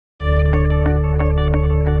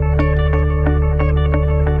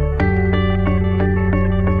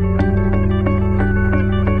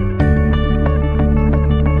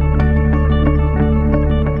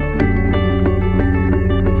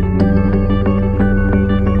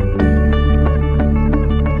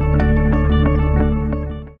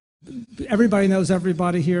everybody knows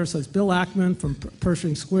everybody here. So it's Bill Ackman from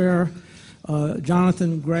Pershing Square,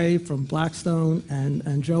 Johnathan Gray from Blackstone,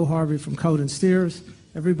 and Joe Harvey from Cohen & Steers.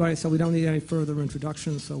 Everybody, so we don't need any further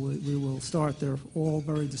introductions, so we will start. They're all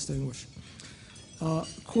very distinguished.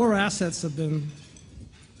 Core assets have been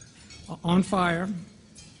on fire.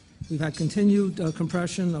 We've had continued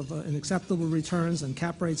compression of unacceptable returns, and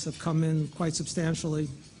cap rates have come in quite substantially.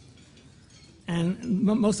 And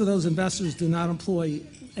most of those investors do not employ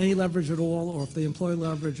any leverage at all, or if they employ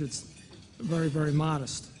leverage, it's very, very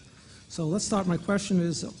modest. So let's start. My question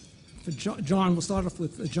is for John. We'll start off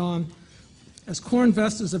with John. As core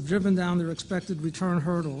investors have driven down their expected return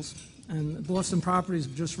hurdles, and Boston Properties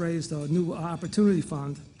have just raised a new opportunity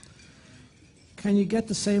fund, can you get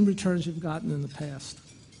the same returns you've gotten in the past?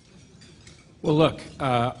 Well, look,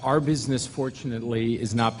 our business, fortunately,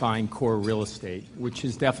 is not buying core real estate, which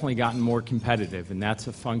has definitely gotten more competitive, and that's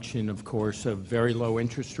a function, of course, of very low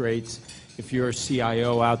interest rates. If you're a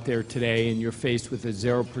CIO out there today and you're faced with a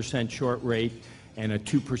 0% short rate and a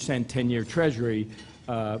 2% 10-year treasury,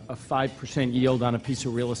 a 5% yield on a piece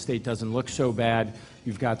of real estate doesn't look so bad.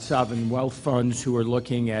 You've got sovereign wealth funds who are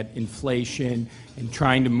looking at inflation and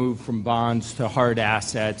trying to move from bonds to hard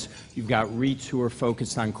assets. You've got REITs who are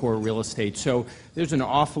focused on core real estate. So there's an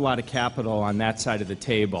awful lot of capital on that side of the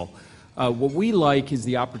table. What we like is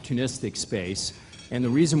the opportunistic space. And the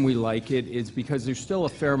reason we like it is because there's still a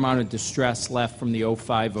fair amount of distress left from the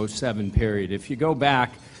 05-07 period. If you go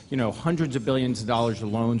back, you know, hundreds of billions of dollars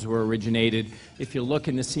of loans were originated. If you look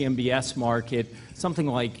in the CMBS market, something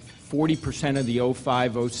like 40% of the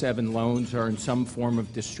 05-07 loans are in some form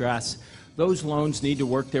of distress. Those loans need to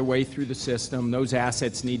work their way through the system. Those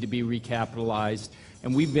assets need to be recapitalized.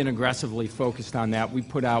 And we've been aggressively focused on that. We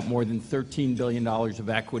put out more than $13 billion of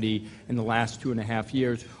equity in the last 2.5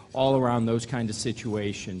 years, all around those kind of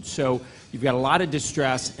situations. So you've got a lot of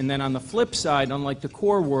distress. And then on the flip side, unlike the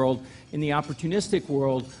core world, in the opportunistic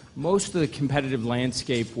world, most of the competitive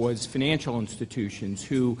landscape was financial institutions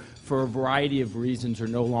who, for a variety of reasons, are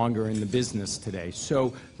no longer in the business today.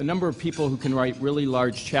 So the number of people who can write really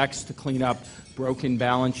large checks to clean up broken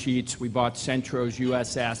balance sheets, we bought Centro's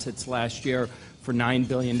U.S. assets last year for $9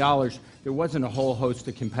 billion. There wasn't a whole host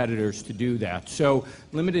of competitors to do that. So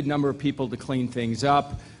limited number of people to clean things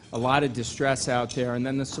up, a lot of distress out there. And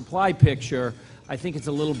then the supply picture, I think it's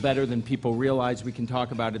a little better than people realize. We can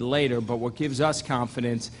talk about it later, but what gives us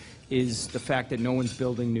confidence is the fact that no one's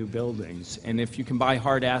building new buildings. And if you can buy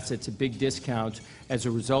hard assets at big discounts as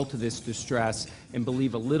a result of this distress and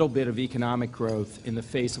believe a little bit of economic growth in the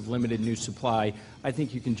face of limited new supply, I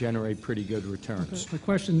think you can generate pretty good returns. Okay. My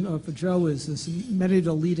question for Joe is many of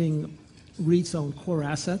the leading REITs own core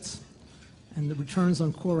assets, and the returns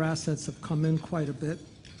on core assets have come in quite a bit.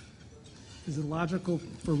 Is it logical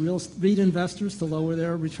for REIT investors to lower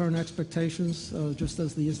their return expectations, just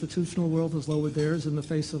as the institutional world has lowered theirs in the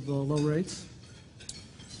face of the low rates?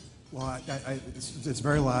 Well, it's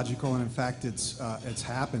very logical, and in fact, it's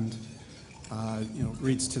happened. You know,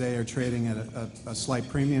 REITs today are trading at a slight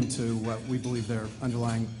premium to what we believe their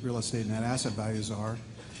underlying real estate net asset values are.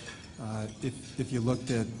 If you looked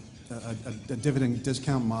at a dividend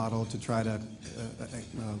discount model to try to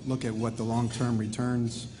look at what the long-term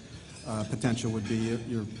returns potential would be,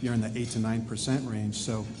 you're in the 8 to 9% range.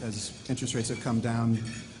 So as interest rates have come down,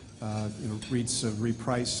 you know, REITs have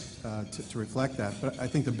repriced to reflect that. But I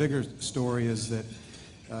think the bigger story is that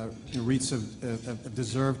you know, REITs have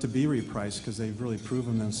deserved to be repriced because they've really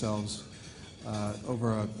proven themselves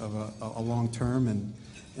over a long term.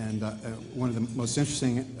 And one of the most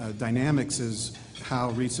interesting dynamics is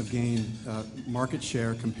how REITs have gained market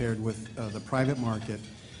share compared with the private market.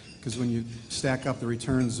 Because when you stack up the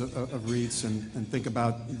returns of REITs and think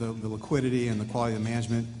about the liquidity and the quality of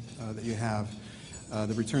management that you have,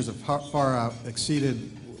 the returns have far out exceeded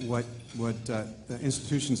what the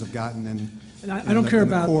institutions have gotten And I don't care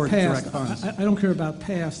about past. I don't care about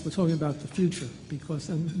past. We're talking about the future,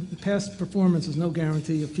 because past performance is no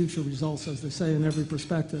guarantee of future results, as they say in every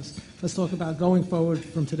prospectus. Let's talk about going forward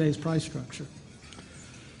from today's price structure.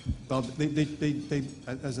 Well, they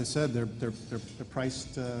as I said, they're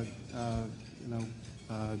priced, you know,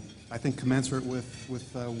 I think commensurate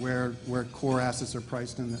with where core assets are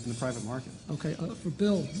priced in the private market. Okay, for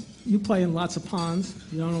Bill, you play in lots of ponds.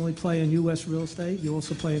 You don't only play in U.S. real estate, you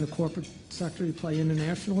also play in the corporate sector, you play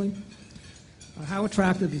internationally. How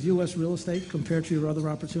attractive is U.S. real estate compared to your other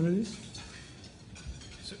opportunities?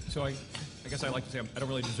 So I guess I'd like to say I don't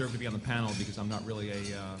really deserve to be on the panel because I'm not really a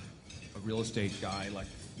real estate guy like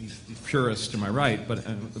these purists to my right, but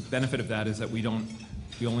the benefit of that is that we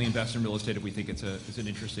only invest in real estate if we think it's an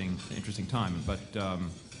interesting time. But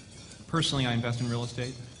personally, I invest in real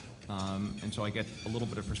estate. And so I get a little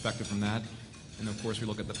bit of perspective from that. And of course, we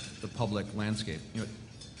look at the public landscape.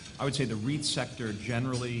 I would say the REIT sector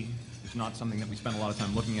generally is not something that we spend a lot of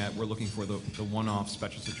time looking at. We're looking for the one-off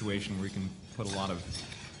special situation where you can put a lot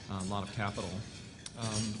of capital.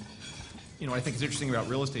 I think it's interesting about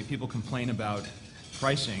real estate. People complain about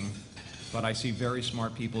pricing, but I see very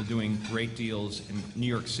smart people doing great deals in New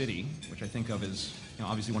York City, which I think of as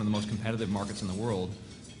obviously one of the most competitive markets in the world.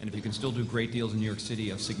 And if you can still do great deals in New York City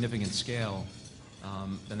of significant scale,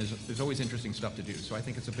 then there's always interesting stuff to do. So I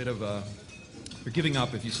think it's a bit of you're giving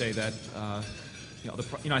up if you say that. I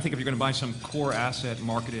think if you're going to buy some core asset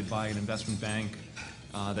marketed by an investment bank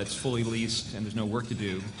that's fully leased and there's no work to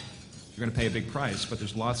do, you're going to pay a big price. But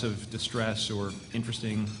there's lots of distress or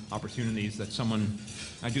interesting opportunities that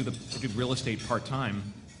I do real estate part-time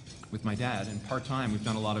with my dad, and part-time we've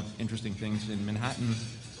done a lot of interesting things in Manhattan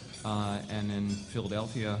and in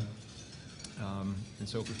Philadelphia. And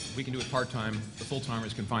so if we can do it part-time, the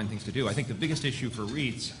full-timers can find things to do. I think the biggest issue for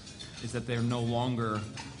REITs is that they're no longer,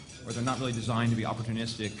 or they're not really designed to be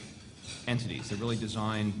opportunistic entities. They're really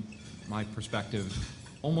designed, my perspective,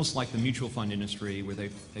 almost like the mutual fund industry, where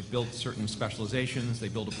they've built certain specializations. They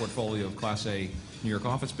build a portfolio of Class A New York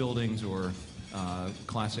office buildings, or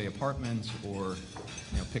Class A apartments, or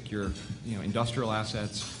pick your industrial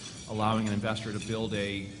assets, allowing an investor to build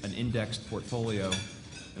an indexed portfolio.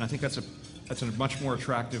 And I think that's a much more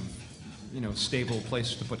attractive, stable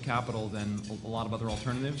place to put capital than a lot of other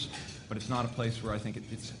alternatives. But it's not a place where I think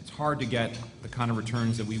it's hard to get the kind of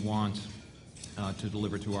returns that we want to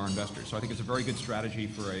deliver to our investors. So I think it's a very good strategy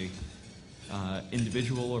for a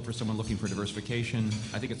individual or for someone looking for diversification.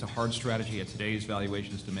 I think it's a hard strategy at today's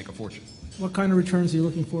valuations to make a fortune. What kind of returns are you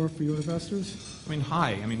looking for your investors? I mean,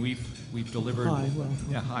 high. I mean, we've delivered. High, well.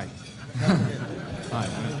 Yeah, high. High.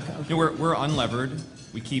 We're unlevered.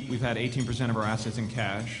 We've had 18% of our assets in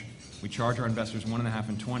cash. We charge our investors 1.5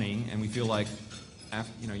 and 20, and we feel like,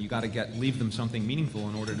 you got to leave them something meaningful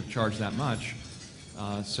in order to charge that much.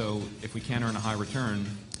 So if we can earn a high return,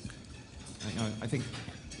 I think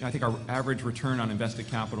our average return on invested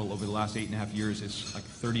capital over the last 8.5 years is like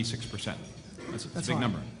 36%. That's a big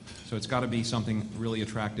number. So it's got to be something really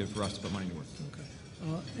attractive for us to put money to work.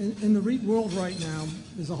 Okay. In the REIT world right now,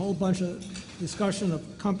 there's a whole bunch of discussion of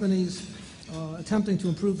companies attempting to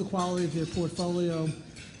improve the quality of their portfolio,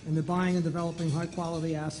 and they're buying and developing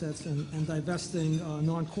high-quality assets and divesting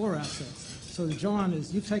non-core assets. So, John,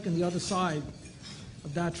 you've taken the other side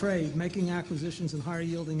of that trade, making acquisitions in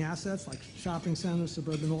higher-yielding assets like shopping centers,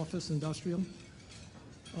 suburban office, industrial.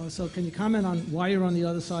 So, can you comment on why you're on the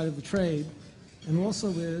other side of the trade, and also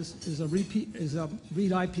is a REIT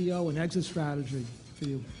IPO an exit strategy for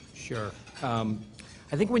you? Sure.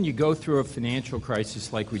 I think when you go through a financial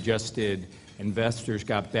crisis like we just did, investors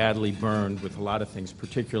got badly burned with a lot of things,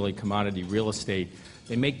 particularly commodity real estate.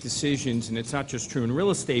 They make decisions, and it's not just true in real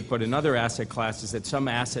estate, but in other asset classes, that some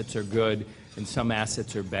assets are good and some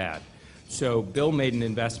assets are bad. So Bill made an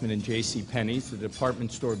investment in JCPenney's, the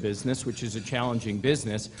department store business, which is a challenging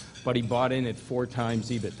business, but he bought in at 4 times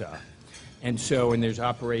EBITDA. And there's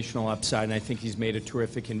operational upside, and I think he's made a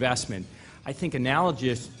terrific investment. I think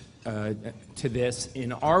analogous to this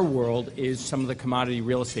in our world is some of the commodity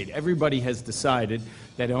real estate. Everybody has decided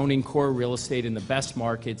that owning core real estate in the best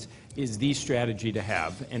markets is the strategy to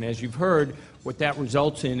have. And as you've heard, what that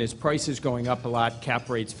results in is prices going up a lot, cap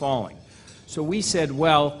rates falling. So we said,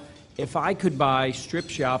 well, if I could buy strip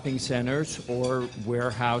shopping centers or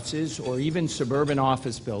warehouses or even suburban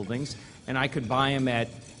office buildings, and I could buy them at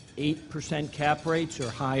 8% cap rates or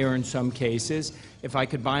higher in some cases, if I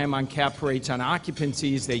could buy them on cap rates on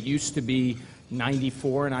occupancies that used to be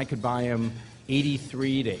 94, and I could buy them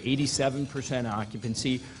 83 to 87%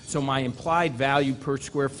 occupancy, so my implied value per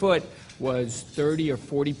square foot was 30 or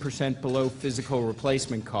 40% below physical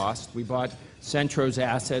replacement cost. We bought Centro's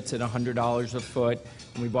assets at $100 a foot,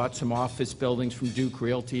 and we bought some office buildings from Duke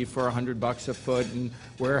Realty for $100 a foot, and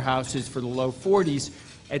warehouses for the low 40s.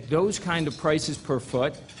 At those kind of prices per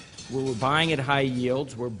foot, where we're buying at high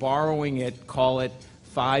yields, we're borrowing at, call it,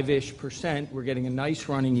 5-ish%. We're getting a nice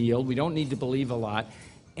running yield. We don't need to believe a lot.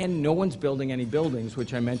 And no one's building any buildings,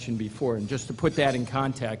 which I mentioned before. And just to put that in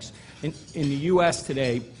context, in the U.S.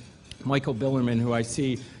 today, Michael Billerman, who I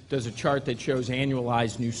see, does a chart that shows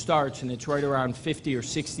annualized new starts, and it's right around 50 or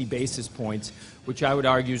 60 basis points, which I would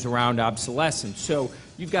argue is around obsolescence. So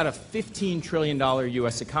you've got a $15 trillion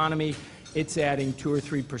U.S. economy. It's adding 2 or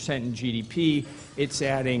 3% in GDP. It's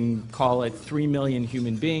adding, call it, 3 million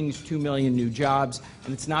human beings, 2 million new jobs,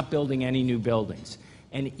 and it's not building any new buildings.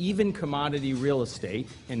 And even commodity real estate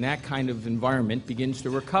in that kind of environment begins to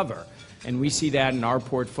recover. And we see that in our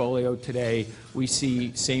portfolio today. We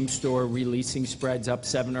see same-store releasing spreads up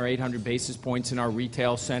 700 or 800 basis points in our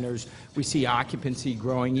retail centers. We see occupancy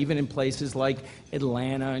growing even in places like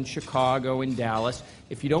Atlanta and Chicago and Dallas.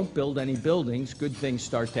 If you don't build any buildings, good things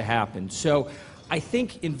start to happen. So I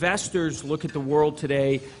think investors look at the world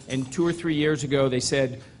today, and 2 or 3 years ago they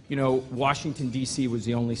said, you know, Washington, D.C. was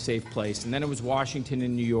the only safe place, and then it was Washington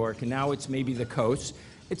and New York, and now it's maybe the coast.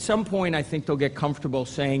 At some point, I think they'll get comfortable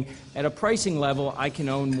saying, at a pricing level, I can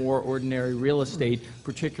own more ordinary real estate,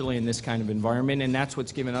 particularly in this kind of environment, and that's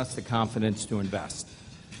what's given us the confidence to invest.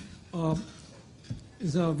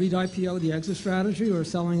 Is a REIT IPO the exit strategy, or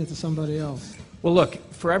selling it to somebody else? Well, look,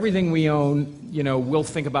 for everything we own, you know, we'll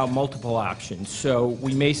think about multiple options. So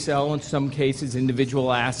we may sell, in some cases,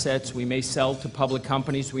 individual assets. We may sell to public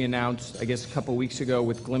companies. We announced, I guess, a couple weeks ago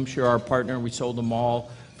with Glimcher, our partner, we sold a mall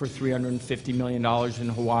for $350 million in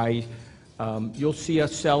Hawaii. You'll see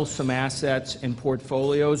us sell some assets and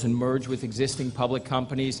portfolios and merge with existing public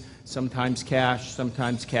companies, sometimes cash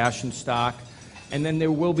and stock. And then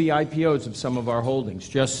there will be IPOs of some of our holdings,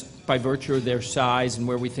 just by virtue of their size and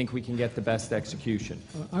where we think we can get the best execution.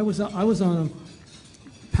 I was on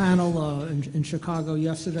a panel in Chicago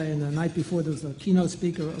yesterday, and the night before there was a keynote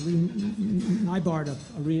speaker, Nybart,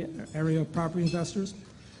 of area property investors.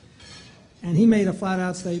 And he made a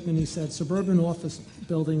flat-out statement. He said suburban office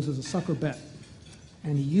buildings is a sucker bet.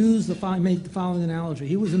 And he made the following analogy.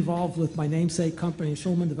 He was involved with my namesake company,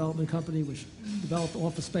 Schulman Development Company, which developed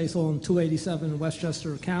office space all in 287 in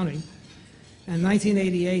Westchester County. And in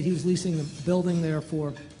 1988, he was leasing the building there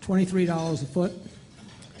for $23 a foot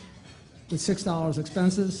with $6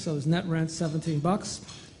 expenses, so his net rent's $17.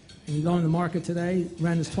 And you go in the market today,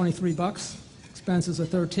 rent is $23, expenses are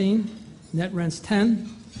 $13, net rent's $10.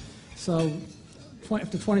 So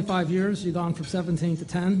after 25 years, you've gone from 17 to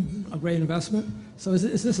 10, a great investment. So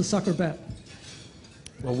is this a sucker bet?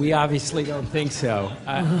 Well, we obviously don't think so.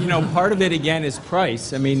 You know, part of it, again, is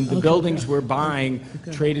price. I mean, the buildings we're buying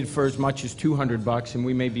traded for as much as $200, and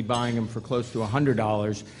we may be buying them for close to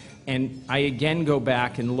 $100. And I, again, go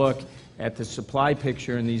back and look at the supply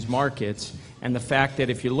picture in these markets and the fact that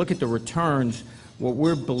if you look at the returns, what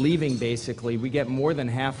we're believing, basically, we get more than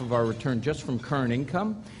half of our return just from current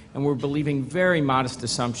income, and we're believing very modest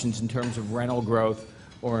assumptions in terms of rental growth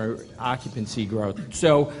or occupancy growth.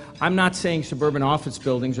 So I'm not saying suburban office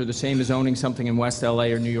buildings are the same as owning something in West LA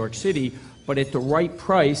or New York City, but at the right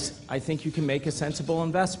price, I think you can make a sensible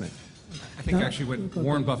investment. I think actually what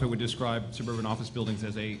Warren Buffett would describe suburban office buildings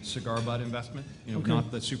as a cigar butt investment, you know,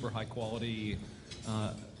 not the super high quality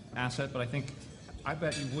asset, but I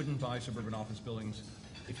bet you wouldn't buy suburban office buildings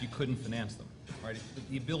if you couldn't finance them, right?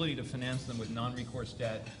 The ability to finance them with non-recourse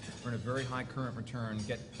debt, earn a very high current return,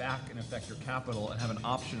 get back, in effect, your capital, and have an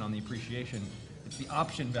option on the appreciation. It's the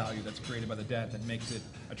option value that's created by the debt that makes it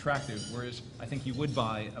attractive, whereas I think you would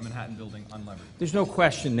buy a Manhattan building unlevered. There's no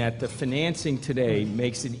question that the financing today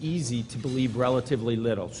makes it easy to believe relatively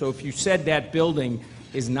little. So if you said that building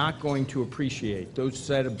is not going to appreciate, those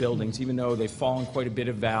set of buildings, even though they've fallen quite a bit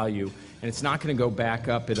of value, and it's not going to go back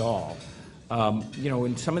up at all. You know,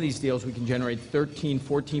 in some of these deals, we can generate 13,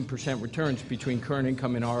 14% returns between current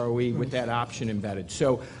income and ROE with that option embedded.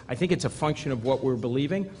 So I think it's a function of what we're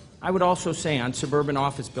believing. I would also say on suburban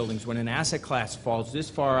office buildings, when an asset class falls this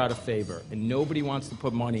far out of favor and nobody wants to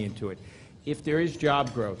put money into it, if there is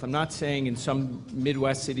job growth, I'm not saying in some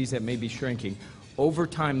Midwest cities that may be shrinking, over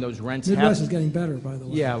time those rents Midwest is getting better, by the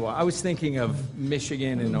way. Yeah, well, I was thinking of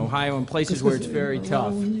Michigan and Ohio and places where it's very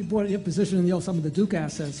tough. You bought your position in some of the Duke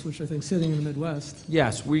assets, which I think sitting in the Midwest.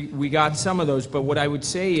 Yes, we got some of those, but what I would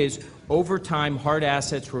say is over time, hard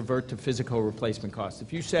assets revert to physical replacement costs.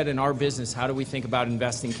 If you said in our business, how do we think about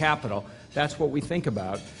investing capital, that's what we think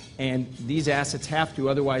about. And these assets have to,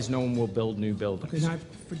 otherwise no one will build new buildings. Okay, now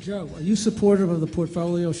for Joe, are you supportive of the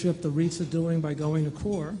portfolio shift the REITs are doing by going to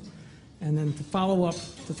core? And then to follow up,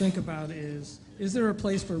 to think about is there a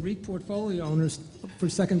place for REIT portfolio owners for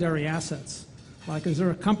secondary assets? Like, is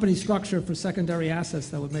there a company structure for secondary assets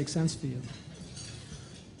that would make sense for you?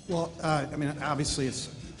 Well, I mean, obviously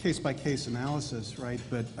it's case-by-case analysis, right?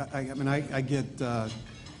 But I get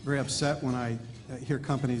very upset when I hear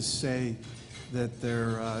companies say that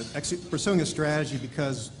they're pursuing a strategy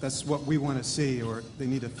because that's what we want to see, or they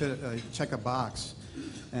need to check a box.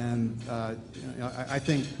 And I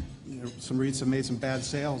think some REITs have made some bad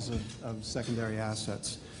sales of secondary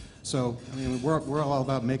assets. So I mean, we're all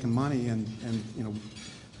about making money, and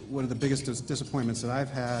one of the biggest disappointments that I've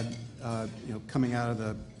had, coming out of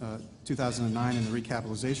the 2009 and the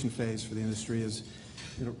recapitalization phase for the industry is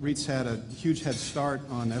REITs had a huge head start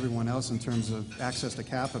on everyone else in terms of access to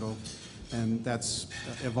capital, and that's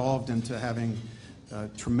evolved into having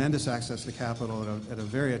tremendous access to capital at a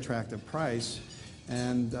very attractive price.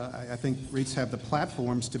 And I think REITs have the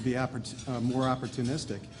platforms to be more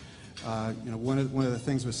opportunistic. One of the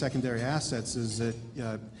things with secondary assets is that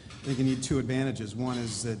I think you need two advantages. One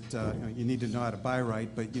is that you need to know how to buy right,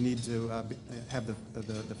 but you need to have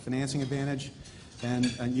the financing advantage, and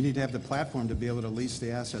you need to have the platform to be able to lease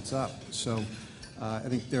the assets up. So I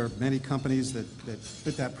think there are many companies that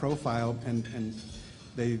fit that profile, and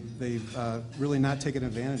they've really not taken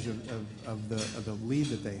advantage of the lead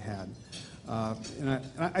that they had. And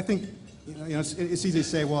I think it's easy to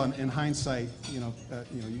say, well, in hindsight,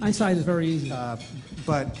 Hindsight is very easy.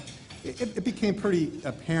 But it became pretty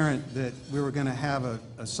apparent that we were going to have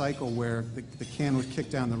a cycle where the can was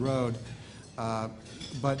kicked down the road,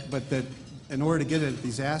 but that in order to get at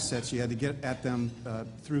these assets, you had to get at them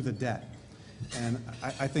through the debt. And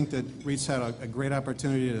I think that REITs had a great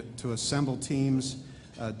opportunity to assemble teams,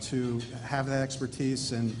 to have that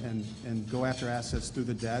expertise and go after assets through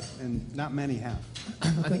the debt, and not many have.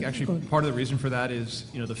 I think actually part of the reason for that is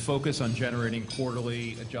the focus on generating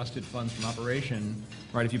quarterly adjusted funds from operation.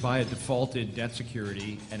 Right, if you buy a defaulted debt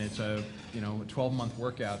security and it's a 12-month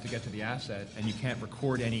workout to get to the asset, and you can't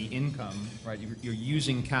record any income, right? You're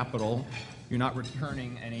using capital, you're not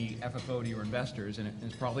returning any FFO to your investors, and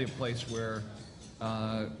it's probably a place where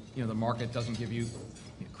the market doesn't give you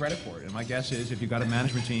credit for it. And my guess is if you've got a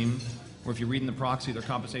management team, or if you read in the proxy their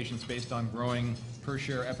compensation is based on growing per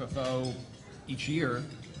share FFO each year,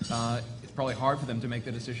 it's probably hard for them to make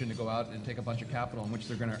the decision to go out and take a bunch of capital in which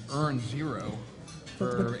they're going to earn zero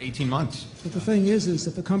for 18 months. But the thing is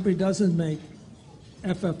if the company doesn't make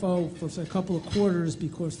FFO for, say, a couple of quarters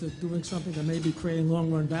because they're doing something that may be creating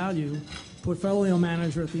long-run value, portfolio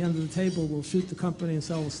manager at the end of the table will shoot the company and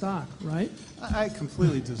sell the stock, right? I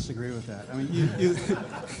completely disagree with that. I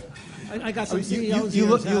mean, I got some CEOs you here,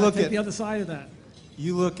 look, so you I'll look take at the other side of that.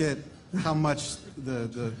 You look at how much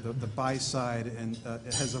the buy side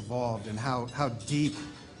has evolved, and how deep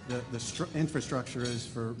the infrastructure is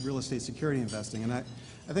for real estate security investing. And I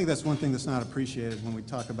think that's one thing that's not appreciated when we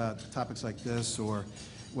talk about topics like this, or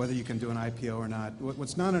whether you can do an IPO or not.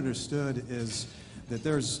 What's not understood is that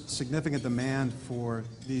there's significant demand for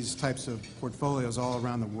these types of portfolios all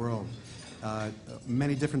around the world.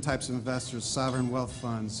 Many different types of investors, sovereign wealth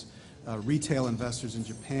funds, retail investors in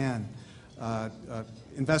Japan,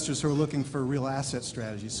 investors who are looking for real asset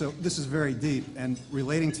strategies. So this is very deep, and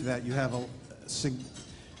relating to that, you have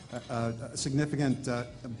a significant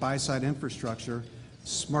buy-side infrastructure,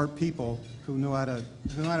 smart people who know how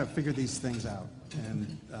to figure these things out.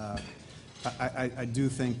 And I do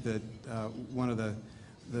think that one of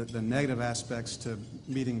the negative aspects to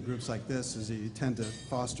meeting groups like this is that you tend to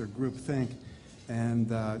foster groupthink, and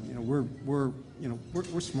we're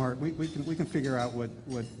smart. We can figure out what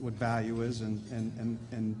value is,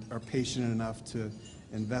 and are patient enough to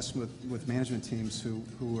invest with management teams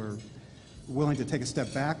who are willing to take a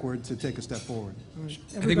step backward to take a step forward.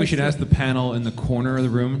 I think we should ask the panel in the corner of the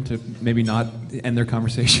room to maybe not end their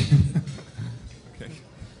conversation. Okay.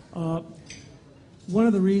 One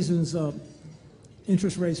of the reasons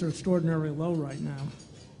interest rates are extraordinarily low right now,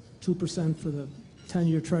 2% for the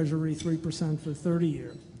 10-year Treasury, 3% for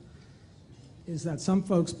 30-year, is that some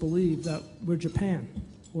folks believe that we're Japan,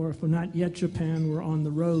 or if we're not yet Japan, we're on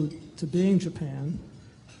the road to being Japan.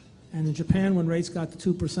 And in Japan, when rates got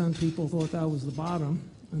to 2%, people thought that was the bottom,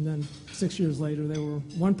 and then 6 years later, they were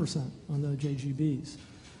 1% on the JGBs.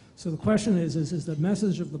 So the question is the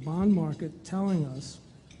message of the bond market telling us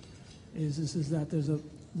is that there's a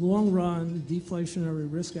long-run deflationary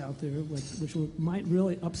risk out there, which might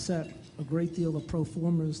really upset a great deal of pro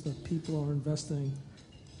formas that people are investing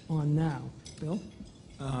on now. Bill?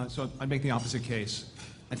 So I'd make the opposite case.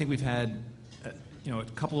 I think we've had a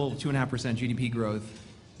couple of 2.5% GDP growth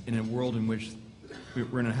in a world in which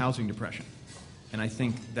we're in a housing depression. And I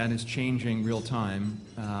think that is changing real time.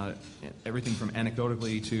 Everything from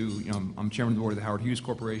anecdotally to, I'm chairman of the board of the Howard Hughes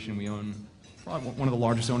Corporation. We own probably one of the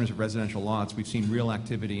largest owners of residential lots. We've seen real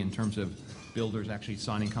activity in terms of builders actually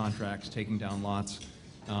signing contracts, taking down lots.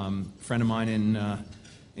 A friend of mine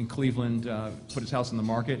in Cleveland put his house on the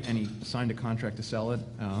market, and he signed a contract to sell it.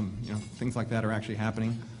 Things like that are actually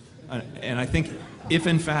happening. And I think if,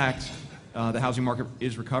 in fact, the housing market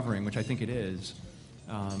is recovering, which I think it is,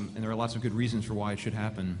 and there are lots of good reasons for why it should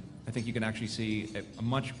happen, I think you can actually see a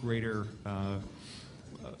much greater,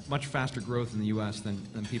 much faster growth in the U.S.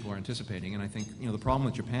 than people are anticipating. And I think the problem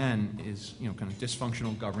with Japan is kind of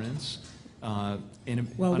dysfunctional governance, an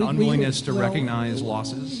Well, unwillingness to recognize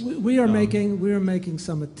losses? We are making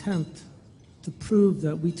some attempt to prove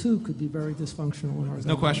that we too could be very dysfunctional in our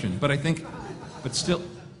No question. But still,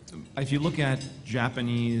 if you look at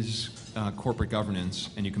Japanese corporate governance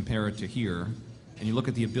and you compare it to here, and you look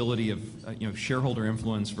at the ability of shareholder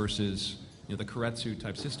influence versus the Keiretsu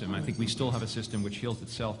type system, I think we still have a system which heals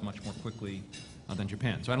itself much more quickly than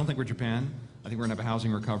Japan. So I don't think we're Japan. I think we're going to have a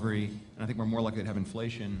housing recovery, and I think we're more likely to have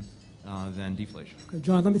inflation than deflation. Okay,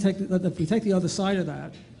 John, if we take the other side of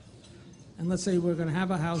that, and let's say we're going to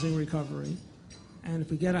have a housing recovery, and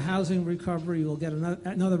if we get a housing recovery, we'll get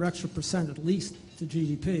another extra % at least to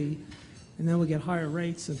GDP, and then we get higher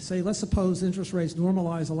rates. And say, let's suppose interest rates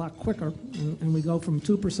normalize a lot quicker, and we go from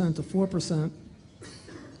 2% to 4%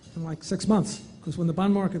 in like 6 months. Because when the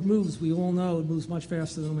bond market moves, we all know it moves much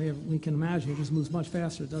faster than we can imagine. It just moves much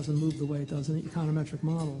faster. It doesn't move the way it does in the econometric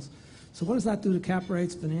models. So what does that do to cap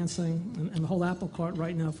rates, financing, and the whole apple cart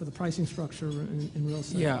right now for the pricing structure in real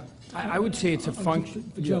estate? Yeah, I would say it's a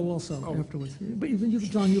function. Joe also afterwards. But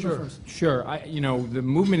John, you go first. Sure. The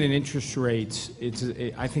movement in interest rates,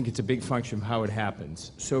 I think it's a big function of how it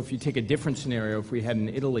happens. So if you take a different scenario, if we had an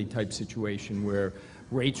Italy type situation where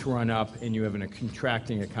rates run up and you have a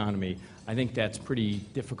contracting economy, I think that's pretty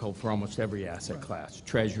difficult for almost every asset class,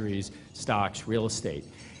 treasuries, stocks, real estate.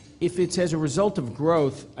 If it's as a result of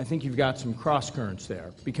growth, I think you've got some cross currents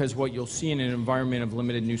there, because what you'll see in an environment of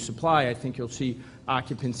limited new supply, I think you'll see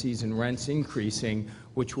occupancies and rents increasing,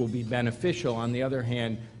 which will be beneficial. On the other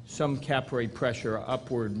hand, some cap rate pressure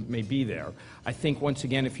upward may be there. I think, once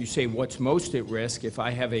again, if you say what's most at risk, if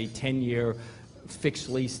I have a 10-year fixed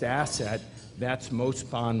leased asset, that's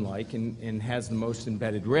most bond-like and has the most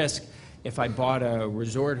embedded risk. If I bought a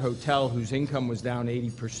resort hotel whose income was down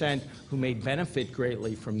 80%, who may benefit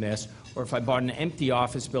greatly from this, or if I bought an empty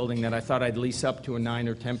office building that I thought I'd lease up to a 9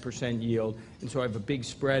 or 10% yield, and so I have a big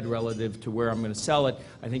spread relative to where I'm going to sell it,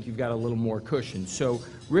 I think you've got a little more cushion. So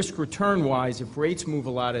risk-return-wise, if rates move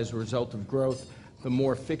a lot as a result of growth, the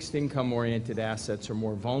more fixed income-oriented assets are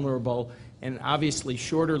more vulnerable. And obviously,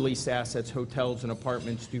 shorter lease assets, hotels and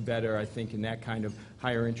apartments do better, I think, in that kind of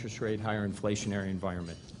higher interest rate, higher inflationary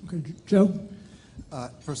environment. Okay, Joe?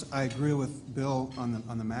 First, I agree with Bill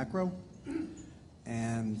on the macro,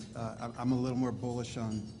 and I'm a little more bullish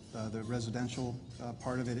on the residential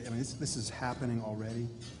part of it. I mean, this is happening already.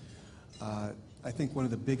 I think one of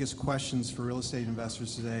the biggest questions for real estate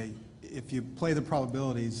investors today, if you play the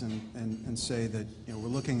probabilities and say that we're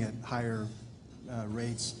looking at higher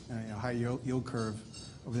rates, high yield curve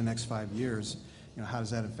over the next 5 years, how does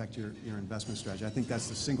that affect your investment strategy? I think that's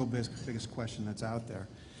the single biggest question that's out there.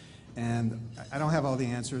 And I don't have all the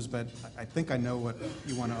answers, but I think I know what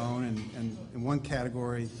you want to own. And in one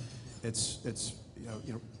category, it's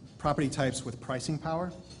property types with pricing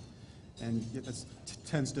power, and it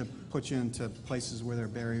tends to put you into places where there are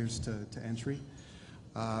barriers to entry.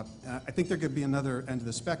 And I think there could be another end of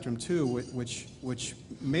the spectrum too, which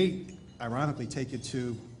may ironically take you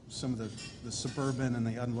to some of the suburban and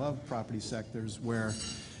the unloved property sectors where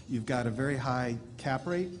you've got a very high cap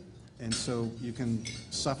rate, and so you can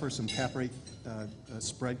suffer some cap rate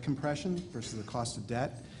spread compression versus the cost of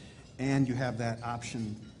debt, and you have that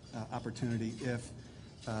opportunity if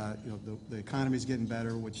the economy is getting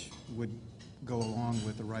better, which would go along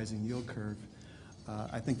with the rising yield curve.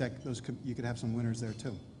 I think that you could have some winners there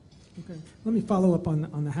too. Okay, let me follow up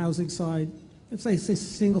on the housing side. If say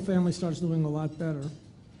single family starts doing a lot better,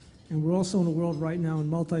 and we're also in a world right now in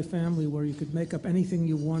multifamily where you could make up anything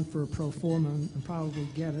you want for a pro forma and probably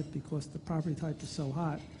get it because the property type is so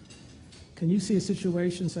hot. Can you see a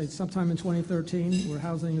situation, say sometime in 2013, where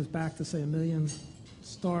housing is back to say 1 million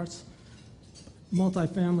starts?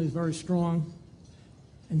 Multifamily is very strong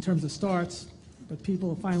in terms of starts, but people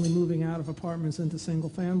are finally moving out of apartments into single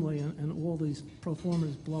family, and all these pro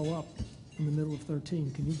formas blow up in the middle of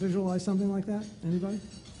 13. Can you visualize something like that? Anybody?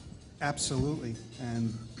 Absolutely.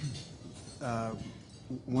 And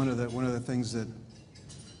one of the things that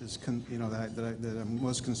is that I'm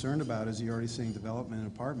most concerned about is you're already seeing development in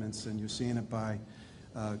apartments, and you're seeing it by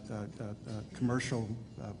commercial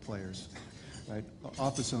players, right?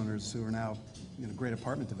 Office owners who are now great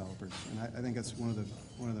apartment developers, and I think that's one of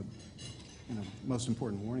the most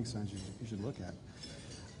important warning signs you should look at.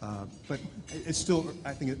 But it's still,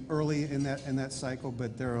 I think, early in that cycle.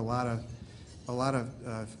 But there are a lot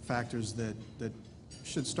of factors that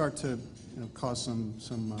should start to cause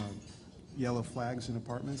some yellow flags in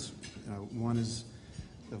apartments. One is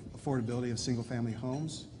the affordability of single-family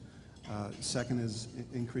homes. Second is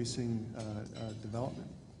increasing development.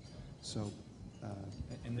 So,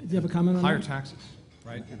 do you have a comment on higher that? taxes?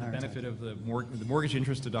 right? In The higher benefit of the mortgage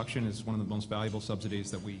interest deduction is one of the most valuable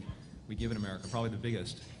subsidies that we give in America, probably the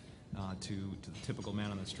biggest to the typical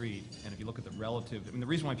man on the street. And if you look at the relative, I mean, the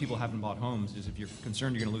reason why people haven't bought homes is if you're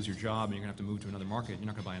concerned you're going to lose your job and you're going to have to move to another market, you're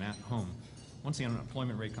not going to buy a home. Once the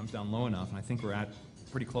unemployment rate comes down low enough, and I think we're at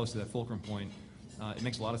pretty close to that fulcrum point, it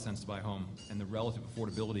makes a lot of sense to buy a home. And the relative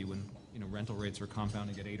affordability when rental rates are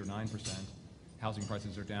compounding at 8 or 9%, housing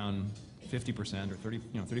prices are down 50% or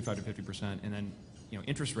 35 to 50%, and then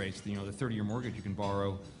interest rates, the 30-year mortgage you can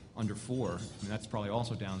borrow under 4. I mean, that's probably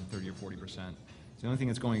also down 30 or 40%. So the only thing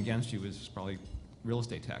that's going against you is probably real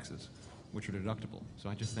estate taxes, which are deductible. So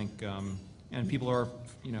I just think, and people are,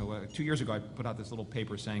 2 years ago I put out this little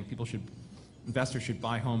paper saying investors should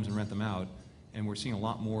buy homes and rent them out, and we're seeing a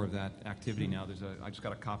lot more of that activity now. I just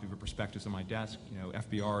got a copy of a prospectus on my desk.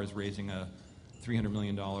 FBR is raising a $300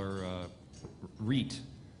 million REIT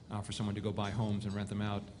for someone to go buy homes and rent them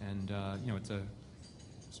out, and it's a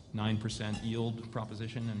 9% yield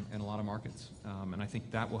proposition in a lot of markets, and I think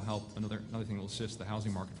that will help. Another thing that will assist the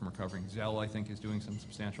housing market from recovering. Zell, I think, is doing some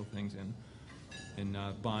substantial things in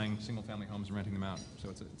buying single-family homes and renting them out.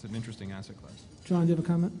 So it's an interesting asset class. John, do you have a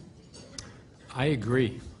comment? I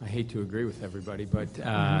agree. I hate to agree with everybody, but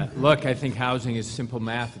look, I think housing is simple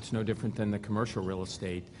math. It's no different than the commercial real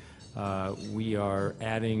estate. We are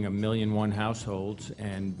adding 1.1 million households,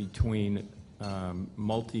 and between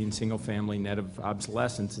multi and single family net of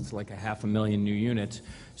obsolescence, it's like 500,000 new units.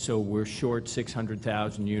 So we're short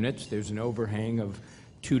 600,000 units. There's an overhang of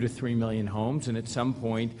 2 to 3 million homes, and at some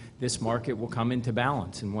point this market will come into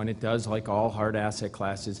balance, and when it does, like all hard asset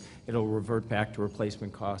classes, it'll revert back to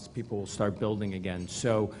replacement costs. People will start building again.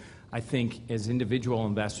 So I think as individual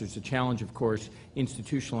investors, the challenge, of course,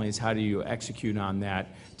 institutionally is how do you execute on that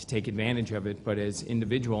to take advantage of it, but as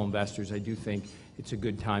individual investors, I do think it's a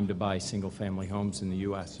good time to buy single-family homes in the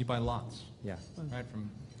U.S. You buy lots. Yeah. Right,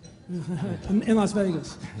 from in Las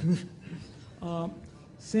Vegas.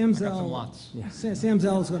 Sam I got some Zell. lots. Yeah. Sam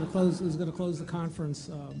Zell is going to close the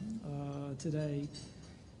conference today.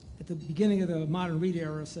 At the beginning of the modern REIT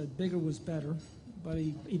era, said bigger was better, but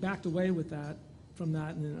he backed away from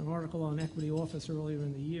that in an article on Equity Office earlier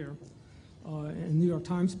in the year, in New York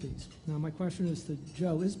Times piece. Now my question is to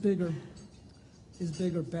Joe: is bigger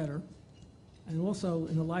better? And also,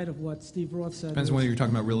 in the light of what Steve Roth said... Depends on whether you're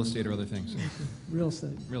talking about real estate or other things. Real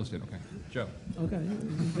estate. Real estate, okay. Joe. Okay.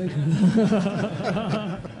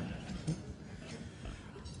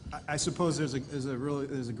 I suppose there's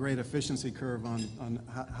a great efficiency curve on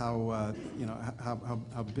how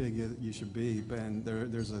big you should be, and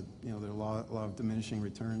there's a law of diminishing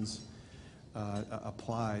returns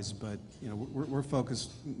applies, but we're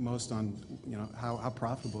focused most on how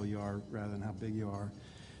profitable you are rather than how big you are.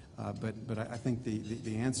 But I think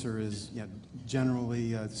the answer is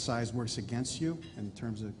generally size works against you in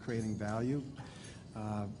terms of creating value.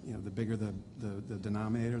 The bigger the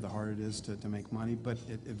denominator, the harder it is to make money, but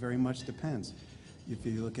it very much depends. If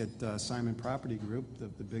you look at Simon Property Group,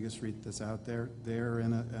 the biggest REIT that's out there, they're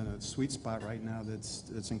in a sweet spot right now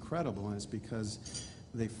that's incredible, and it's because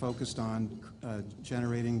they focused on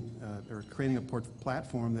generating or creating a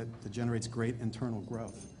platform that generates great internal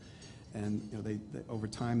growth. And they over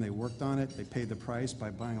time they worked on it. They paid the price by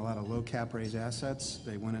buying a lot of low cap rate assets.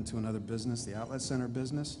 They went into another business, the outlet center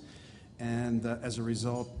business, and as a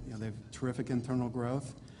result, they have terrific internal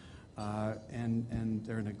growth, and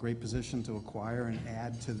they're in a great position to acquire and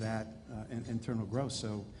add to that internal growth.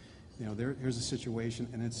 So, here's a situation,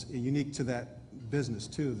 and it's unique to that business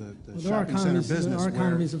too. The shopping center business, there are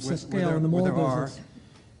economies of scale in the mall business,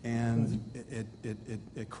 and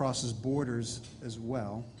it crosses borders as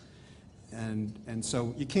well. And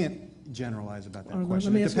so you can't generalize about that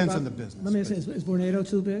question. It depends on the business. Let me ask you, is Vornado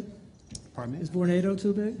too big? Pardon me? Is Vornado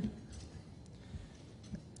too big?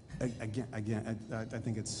 Again, I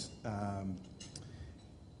think it's, I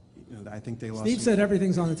think they lost. Steve said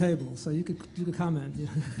everything's on the table, so you could comment.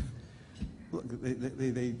 Look,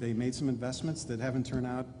 they made some investments that haven't turned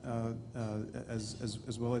out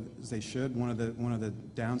as well as they should. One of the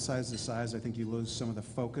downsides, the size, I think you lose some of the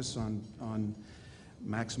focus on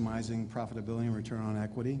maximizing profitability and return on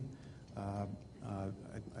equity.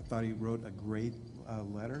 I thought he wrote a great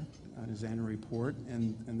letter on his annual report,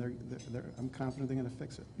 and I'm confident they're going to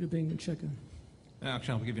fix it. You're being a chicken.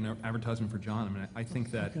 Actually, I'll give you an advertisement for John. I mean, I think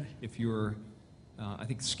that if you're, I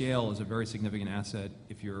think scale is a very significant asset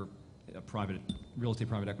if you're a real estate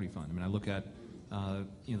private equity fund. I mean, I look at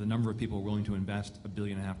the number of people willing to invest $1.5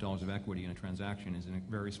 billion of equity in a transaction is in a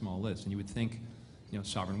very small list, and you would think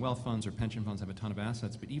sovereign wealth funds or pension funds have a ton of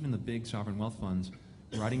assets, but even the big sovereign wealth funds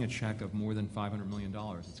writing a check of more than $500 million.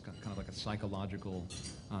 It's kind of like a psychological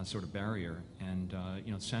sort of barrier. And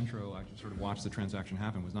you know, Centro, I sort of watched the transaction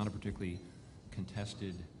happen, was not a particularly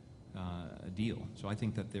contested deal. So I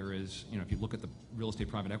think that there is, you know, if you look at the real estate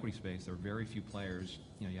private equity space, there are very few players.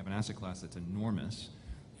 You know, you have an asset class that's enormous,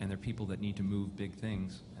 and there are people that need to move big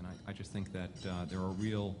things. And I just think that there are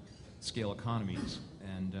real scale economies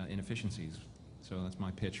and inefficiencies. So that's my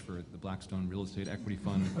pitch for the Blackstone Real Estate Equity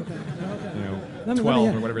Fund. Okay. You know, Let me-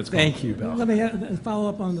 12 or whatever it's called. Thank you, Bill. Let me follow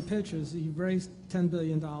up on the pitches. You've raised $10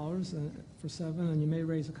 billion for 7, and you may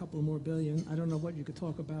raise a couple more billion. I don't know what you could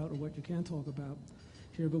talk about or what you can't talk about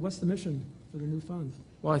here, but what's the mission for the new fund?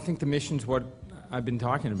 Well, I think the mission's what I've been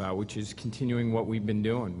talking about, which is continuing what we've been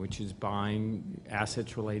doing, which is buying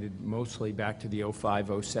assets related mostly back to the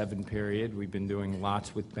 05-07 period. We've been doing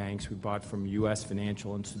lots with banks. We bought from U.S.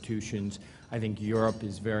 financial institutions. I think Europe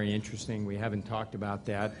is very interesting. We haven't talked about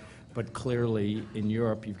that, but clearly in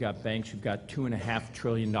Europe you've got banks who've got $2.5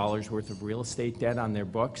 trillion worth of real estate debt on their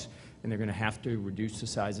books, and they're going to have to reduce the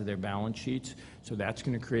size of their balance sheets. So that's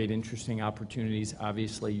going to create interesting opportunities.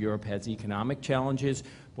 Obviously, Europe has economic challenges,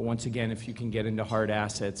 but once again, if you can get into hard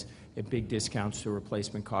assets at big discounts to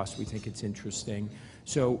replacement costs, we think it's interesting.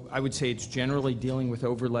 So I would say it's generally dealing with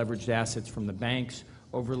over-leveraged assets from the banks,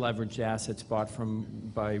 over-leveraged assets bought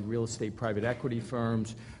by real estate private equity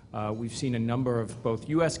firms. We've seen a number of both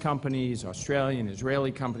U.S. companies, Australian,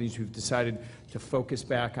 Israeli companies who've decided to focus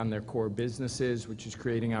back on their core businesses, which is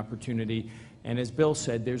creating opportunity. And as Bill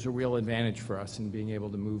said, there's a real advantage for us in being able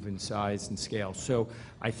to move in size and scale. So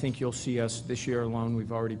I think you'll see us this year alone.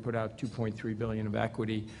 We've already put out $2.3 billion of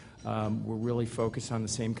equity. We're really focused on the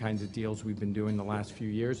same kinds of deals we've been doing the last few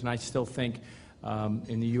years. And I still think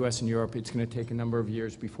in the U.S. and Europe, it's going to take a number of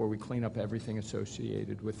years before we clean up everything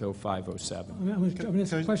associated with 05-07. I'm going to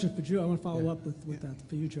ask a question for Joe. I want to follow up with that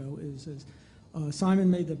for you, Joe. Simon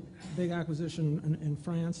made the big acquisition in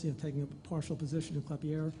France, taking a partial position in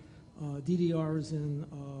Klépierre. DDR is in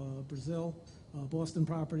Brazil. Boston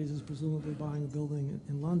Properties is presumably buying a building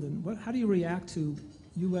in London. How do you react to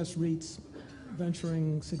U.S. REITs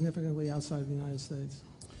venturing significantly outside of the United States?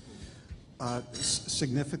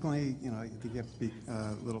 Significantly, I think you have to be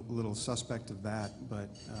a little suspect of that. But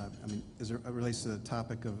I mean, as it relates to the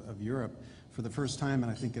topic of Europe, for the first time,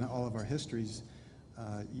 and I think in all of our histories,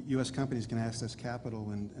 U.S. companies can access capital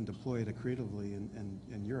and deploy it accretively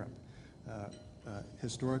in Europe.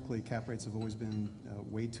 Historically, cap rates have always been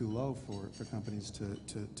way too low for companies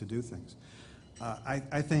to do things.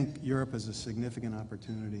 I think Europe is a significant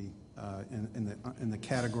opportunity in the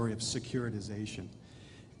category of securitization.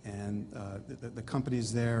 And the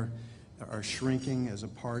companies there are shrinking as a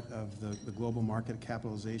part of the global market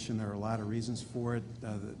capitalization. There are a lot of reasons for it.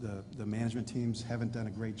 The management teams haven't done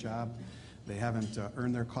a great job. They haven't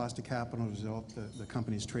earned their cost of capital. As a result, the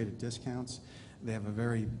companies trade at discounts. They have a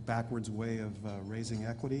very backwards way of raising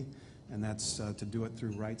equity, and that's to do it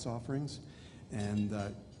through rights offerings. And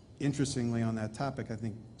interestingly, on that topic, I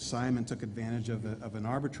think Simon took advantage of an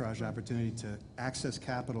arbitrage opportunity to access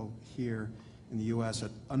capital here in the U.S. at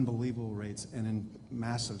unbelievable rates and in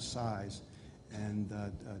massive size, and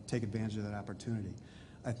take advantage of that opportunity.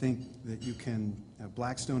 I think that you can,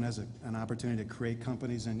 Blackstone has an opportunity to create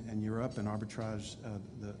companies in Europe and arbitrage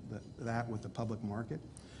that with the public market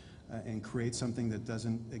and create something that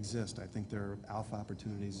doesn't exist. I think there are alpha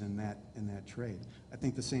opportunities in that trade. I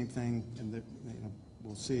think the same thing, and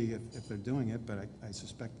we'll see if they're doing it, but I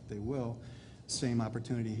suspect that they will. Same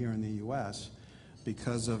opportunity here in the U.S.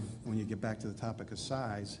 because of, when you get back to the topic of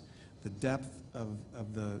size, the depth of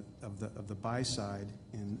the buy side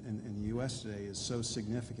in the U.S. today is so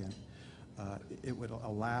significant. It would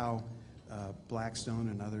allow Blackstone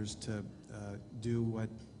and others to do what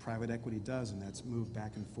private equity does, and that's move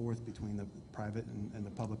back and forth between the private and the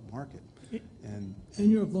public market. And in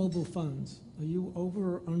your global funds, are you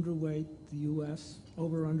over or underweight the U.S.,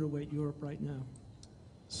 over or underweight Europe right now?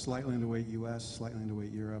 Slightly underweight U.S., slightly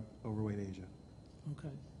underweight Europe, overweight Asia.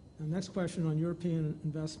 Okay. The next question on European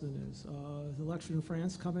investment is the election in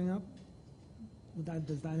France coming up.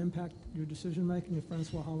 Does that impact your decision making if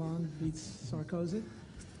Francois Hollande beats Sarkozy?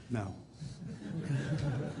 No. Okay.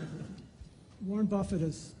 Warren Buffett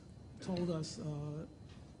has told us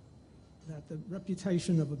that the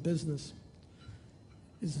reputation of a business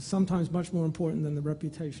is sometimes much more important than the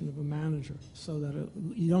reputation of a manager, so that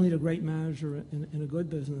you don't need a great manager in a good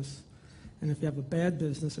business, and if you have a bad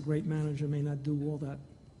business, a great manager may not do all that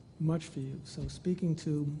much for you. So speaking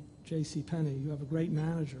to J.C. Penney, you have a great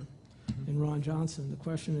manager in Ron Johnson. The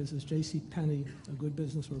question is J.C. Penney a good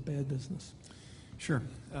business or a bad business? Sure.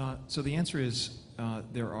 So the answer is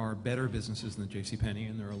there are better businesses than J.C. Penney,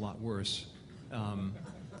 and there are a lot worse.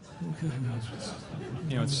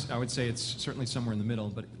 I would say it's certainly somewhere in the middle.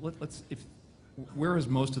 But where is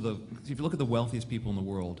most of if you look at the wealthiest people in the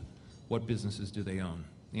world, what businesses do they own?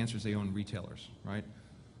 The answer is they own retailers, right?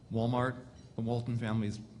 Walmart, the Walton family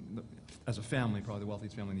is, as a family, probably the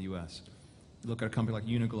wealthiest family in the U.S. You look at a company like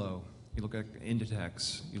Uniqlo, you look at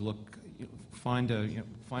Inditex, find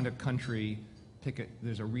a country,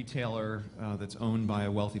 there's a retailer that's owned by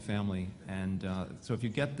a wealthy family, and so if you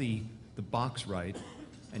get the box right,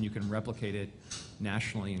 and you can replicate it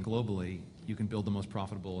nationally and globally, you can build the most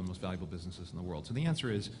profitable and most valuable businesses in the world. So the answer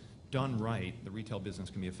is, done right, the retail business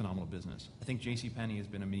can be a phenomenal business. I think JCPenney has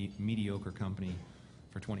been a mediocre company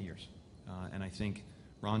for 20 years, and I think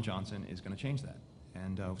Ron Johnson is going to change that.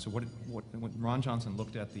 And so when Ron Johnson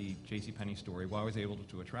looked at the JCPenney story, why was he able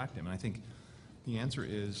to attract him? And I think the answer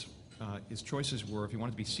is his choices were, if he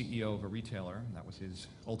wanted to be CEO of a retailer, that was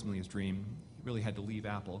ultimately his dream, he really had to leave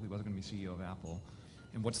Apple. He wasn't going to be CEO of Apple.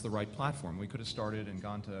 And what's the right platform? We could have started and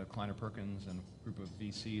gone to Kleiner Perkins and a group of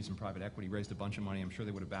VCs and private equity, raised a bunch of money. I'm sure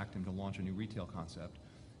they would have backed him to launch a new retail concept.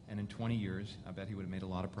 And in 20 years, I bet he would have made a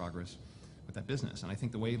lot of progress with that business. And I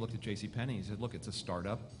think the way he looked at JCPenney, he said, look, it's a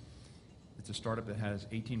startup. It's a startup that has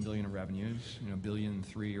 $18 billion in revenues, $1.3 billion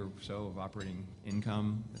or so of operating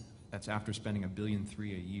income. That's after spending $1.3 billion a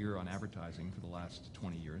year on advertising for the last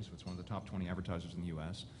 20 years. It's one of the top 20 advertisers in the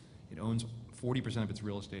U.S. It owns 40% of its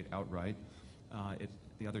real estate outright.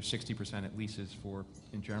 The other 60% it leases for,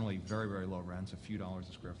 in generally, very, very low rents, a few dollars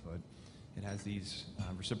a square foot. It has these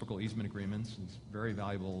reciprocal easement agreements, these very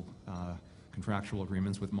valuable contractual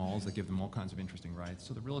agreements with malls that give them all kinds of interesting rights.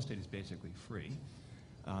 So the real estate is basically free.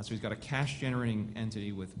 So he's got a cash-generating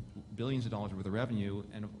entity with billions of dollars worth of revenue,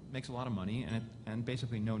 and it makes a lot of money, and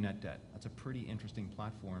basically no net debt. That's a pretty interesting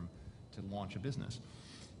platform to launch a business.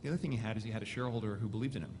 The other thing he had is he had a shareholder who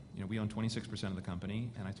believed in him. We own 26% of the company,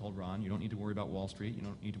 and I told Ron, you don't need to worry about Wall Street. You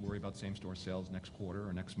don't need to worry about same-store sales next quarter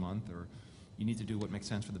or next month, or you need to do what makes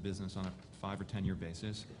sense for the business on a 5 or 10-year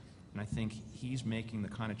basis. And I think he's making the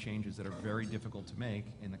kind of changes that are very difficult to make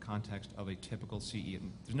in the context of a typical CEO.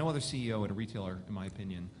 There's no other CEO at a retailer, in my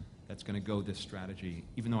opinion, that's going to go this strategy,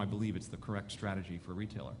 even though I believe it's the correct strategy for a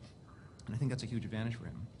retailer. And I think that's a huge advantage for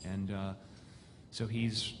him. And so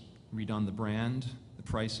he's redone the brand, the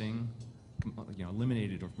pricing,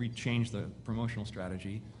 eliminated or changed the promotional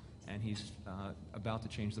strategy, and he's about to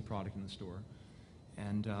change the product in the store.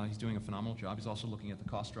 And he's doing a phenomenal job. He's also looking at the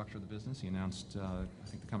cost structure of the business. He announced, I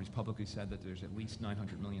think the company's publicly said that there's at least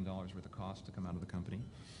 $900 million worth of cost to come out of the company.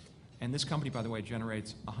 And this company, by the way,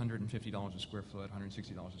 generates $150 a square foot,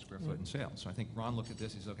 $160 a square foot in sales. So I think Ron looked at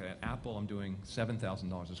this, he's okay, at Apple I'm doing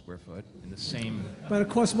 $7,000 a square foot in the same... But it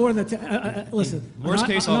costs more than listen, worst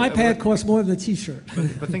case, an iPad costs more than a T-shirt.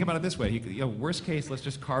 But think about it this way, worst case, let's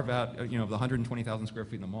just carve out, the 120,000 square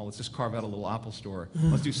feet in the mall, let's just carve out a little Apple store.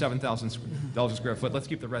 Let's do $7,000 a square foot, let's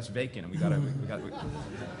keep the rest vacant, and we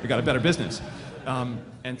got a better business.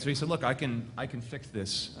 And so he said, look, I can fix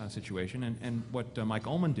this situation. And what Mike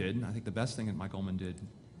Ullman did, I think the best thing that Mike Ullman did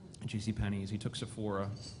at JCPenney is he took Sephora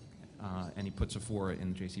and he put Sephora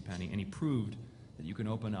in JCPenney, and he proved that you can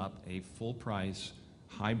open up a full-price,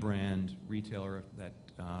 high-brand retailer that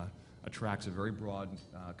attracts a very broad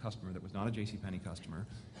customer that was not a JCPenney customer.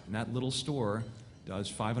 And that little store does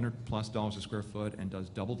 $500+ a square foot and does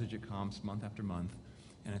double-digit comps month after month.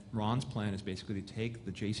 And Ron's plan is basically to take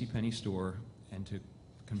the JCPenney store and to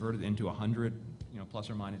convert it into 100, plus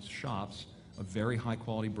or minus shops of very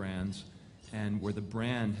high-quality brands, and where the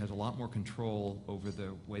brand has a lot more control over the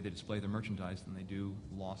way they display their merchandise than they do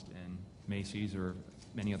Lost in Macy's or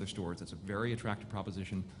many other stores. That's a very attractive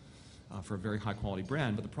proposition for a very high-quality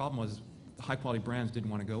brand. But the problem was the high-quality brands didn't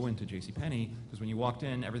want to go into JCPenney because when you walked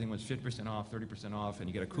in, everything was 50% off, 30% off, and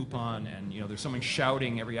you get a coupon, and there's someone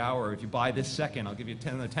shouting every hour, if you buy this second, I'll give you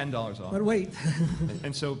 $10 off. But wait.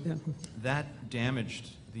 and so that damaged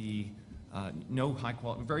the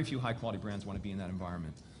very few high-quality brands want to be in that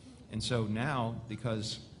environment. And so now,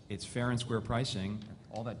 because it's fair and square pricing,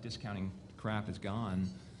 all that discounting crap is gone,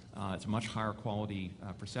 it's a much higher quality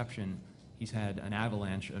perception. He's had an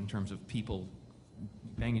avalanche in terms of people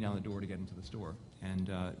banging down the door to get into the store. And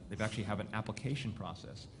they've actually have an application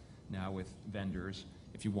process now with vendors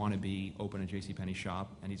if you want to open a JCPenney shop,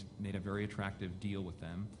 and he's made a very attractive deal with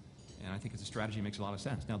them. And I think it's a strategy that makes a lot of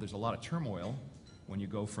sense. Now, there's a lot of turmoil when you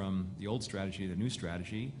go from the old strategy to the new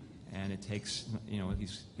strategy, and it takes,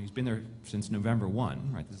 he's been there since November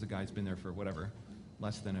 1, right? This is a guy who's been there for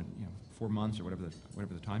less than 4 months or whatever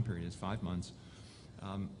the time period is, 5 months.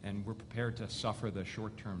 And we're prepared to suffer the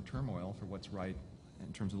short-term turmoil for what's right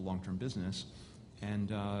in terms of the long-term business. And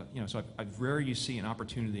so I rarely see an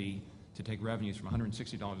opportunity to take revenues from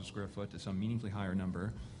 $160 a square foot to some meaningfully higher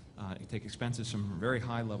number, you take expenses from very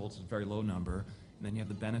high levels to a very low number, and then you have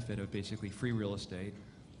the benefit of basically free real estate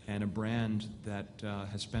and a brand that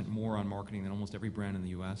has spent more on marketing than almost every brand in the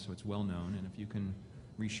U.S., so it's well known. And if you can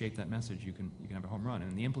reshape that message, you can have a home run.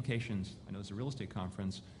 And the implications, I know it's a real estate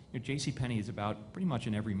conference, JCPenney is about pretty much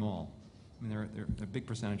in every mall. I mean, they're a big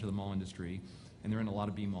percentage of the mall industry, and they're in a lot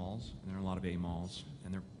of B malls, and they're in a lot of A malls,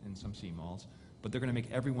 and they're in some C malls. But they're going to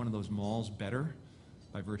make every one of those malls better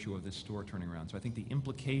by virtue of this store turning around. So I think the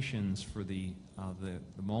implications for the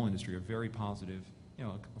mall industry are very positive.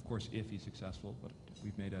 Of course, if he's successful, but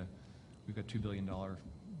we've got $2 billion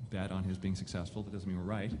bet on his being successful. That doesn't mean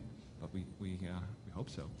we're right, but we hope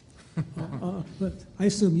so. But I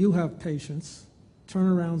assume you have patience.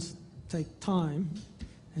 Turnarounds take time,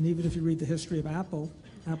 and even if you read the history of Apple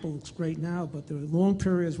looks great now, but there were long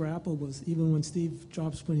periods where Apple was, even when Steve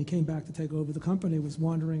Jobs, when he came back to take over the company, was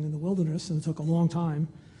wandering in the wilderness, and it took a long time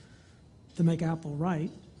to make Apple right.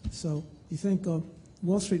 So you think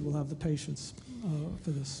Wall Street will have the patience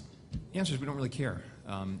for this? The answer is we don't really care.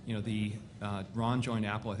 Ron joined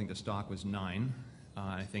Apple, I think the stock was 9.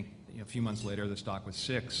 I think a few months later the stock was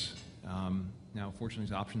 6. Now, fortunately,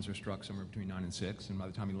 his options are struck somewhere between 9 and 6, and by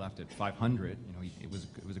the time he left at 500, it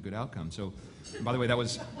was a good outcome. So, by the way, that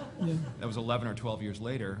was 11 or 12 years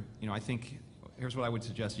later. I think here's what I would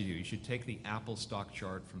suggest you do: you should take the Apple stock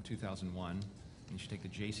chart from 2001, and you should take the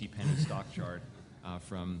JCPenney stock chart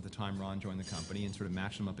from the time Ron joined the company, and sort of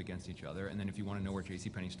match them up against each other. And then, if you want to know where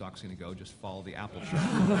JCPenney stock's going to go, just follow the Apple chart.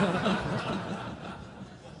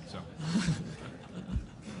 So.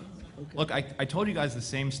 Okay. Look, I told you guys the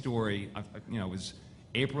same story. It was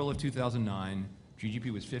April of 2009.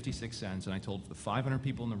 GGP was 56 cents, and I told the 500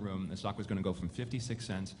 people in the room the stock was going to go from 56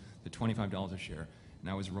 cents to $25 a share, and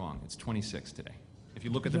I was wrong. It's 26 today. If you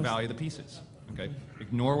look at the value of the pieces, okay?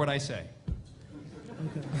 Ignore what I say.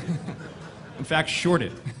 Okay. In fact, short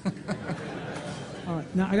it. All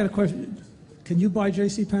right. Now I got a question. Can you buy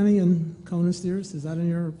JCPenney and Cohen & Steers? Is that in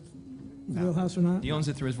your wheelhouse or not? He owns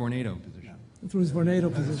it through his Vornado position. Through his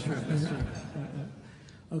Vornado position.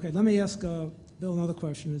 Okay, let me ask Bill another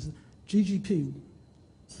question. Is GGP,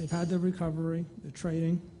 they've had their recovery, they're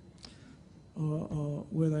trading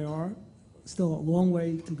where they are, still a long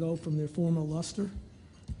way to go from their former luster.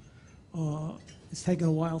 It's taken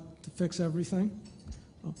a while to fix everything.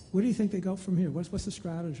 Where do you think they go from here? What's the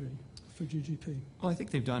strategy for GGP? Well, I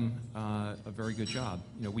think they've done a very good job.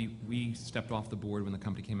 We stepped off the board when the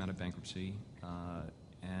company came out of bankruptcy.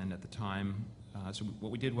 And at the time, so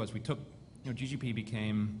what we did was we took, GGP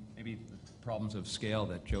became maybe problems of scale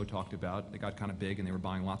that Joe talked about. They got kind of big and they were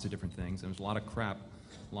buying lots of different things. There was a lot of crap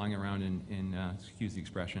lying around in excuse the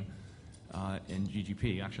expression, in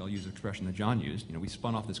GGP. Actually, I'll use the expression that John used. We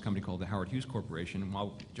spun off this company called the Howard Hughes Corporation. And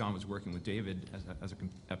while John was working with David as a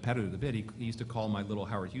competitor to the bid, he used to call my little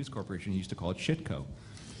Howard Hughes Corporation, he used to call it Shitco.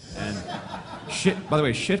 And by the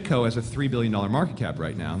way, Shitco has a $3 billion market cap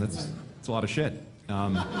right now. That's a lot of shit.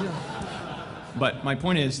 But my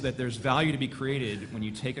point is that there's value to be created when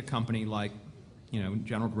you take a company like,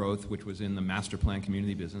 General Growth, which was in the master plan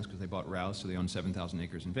community business because they bought Rouse, so they own 7,000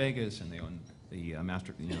 acres in Vegas, and they own the a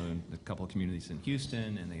couple of communities in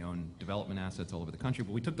Houston, and they own development assets all over the country.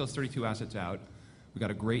 But we took those 32 assets out. We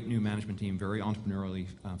got a great new management team, very entrepreneurially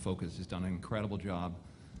focused, has done an incredible job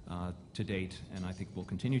to date, and I think will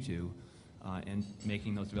continue to. And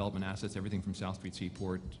making those development assets, everything from South Street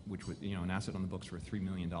Seaport, which was an asset on the books for $3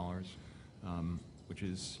 million, which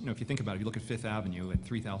is, if you think about it, if you look at Fifth Avenue at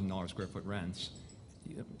 $3,000 square foot rents,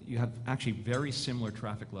 you have actually very similar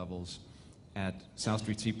traffic levels at South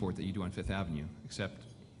Street Seaport that you do on Fifth Avenue, except,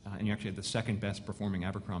 and you actually have the second best performing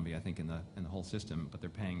Abercrombie, I think, in the whole system, but they're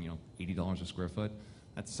paying $80 a square foot.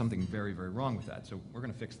 That's something very, very wrong with that. So we're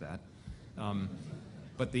going to fix that.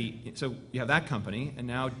 So you have that company, and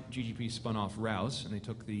now GGP spun off Rouse, and they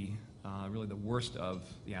took really the worst of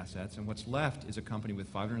the assets, and what's left is a company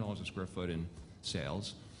with $500 a square foot in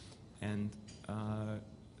sales, and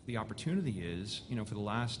the opportunity is, for the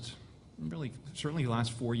last, certainly the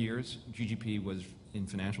last 4 years, GGP was in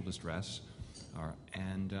financial distress,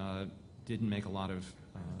 and didn't make a lot of,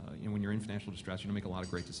 when you're in financial distress, you don't make a lot of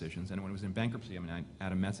great decisions, and when it was in bankruptcy,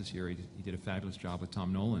 Adam Metz is here, he did a fabulous job with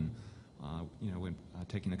Tom Nolan,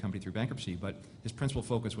 taking the company through bankruptcy, but his principal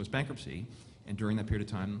focus was bankruptcy, and during that period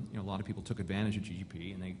of time, a lot of people took advantage of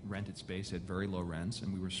GGP, and they rented space at very low rents,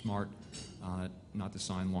 and we were smart not to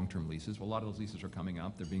sign long-term leases. Well, a lot of those leases are coming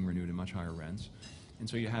up. They're being renewed at much higher rents, and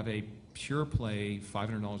so you have a pure play,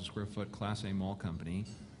 $500 a square foot Class A mall company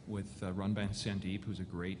with run by Sandeep, who's a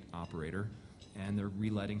great operator, and they're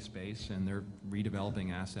reletting space, and they're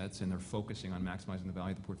redeveloping assets, and they're focusing on maximizing the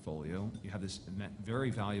value of the portfolio. You have this very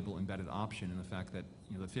valuable embedded option in the fact that,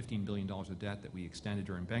 you know, the $15 billion of debt that we extended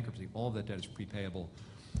during bankruptcy, all of that debt is prepayable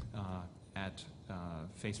at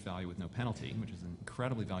face value with no penalty, which is an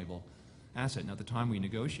incredibly valuable asset. Now, at the time we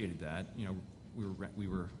negotiated that, you know, we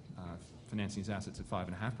were financing these assets at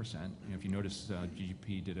 5.5%. You know, if you notice,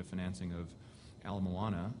 GGP did a financing of Ala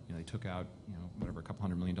Moana. You know, they took out, you know, whatever, a couple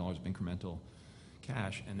 $100 million of incremental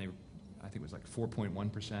cash, and I think it was like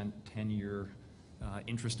 4.1%, 10-year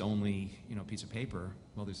interest-only, you know, piece of paper.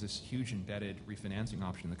 Well, there's this huge embedded refinancing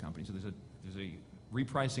option in the company. So there's a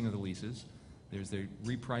repricing of the leases. There's the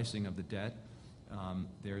repricing of the debt.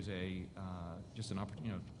 There's just an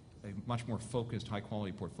you know, a much more focused,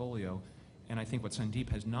 high-quality portfolio. And I think what Sandeep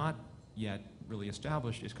has not yet really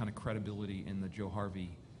established is kind of credibility in the Joe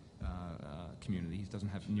Harvey community. He doesn't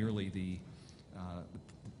have nearly the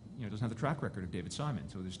you know, doesn't have the track record of David Simon.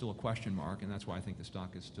 So there's still a question mark, and that's why I think the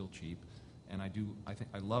stock is still cheap. And I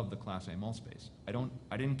love the Class A mall space. I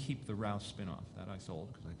didn't keep the Rouse spinoff. That I sold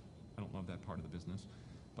because I don't love that part of the business.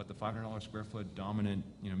 But the $500 square foot dominant,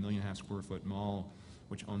 you know, 1.5 million square foot mall,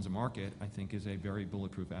 which owns a market, I think is a very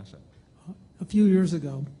bulletproof asset. A few years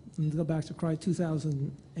ago, and to go back to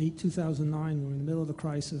 2008, 2009, we were in the middle of the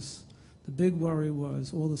crisis. The big worry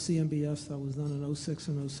was all the CMBS that was done in 06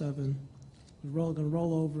 and 07 was going to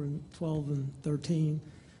roll over in 12 and 13,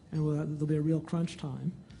 and there'll be a real crunch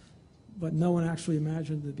time. But no one actually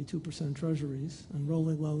imagined there'd be 2% treasuries, and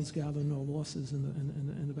rolling loans gather no losses in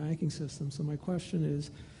the banking system. So my question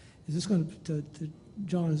is this going to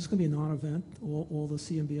John, is this going to be a non-event, all the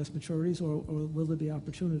CMBS maturities, or will there be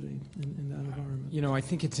opportunity in that environment? You know, I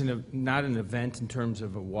think it's not an event in terms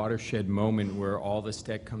of a watershed moment where all this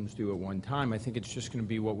debt comes due at one time. I think it's just going to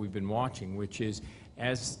be what we've been watching, which is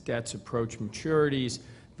as debts approach maturities,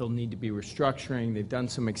 they'll need to be restructuring. They've done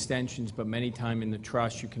some extensions, but many times in the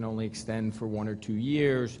trust you can only extend for 1 or 2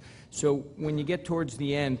 years. So when you get towards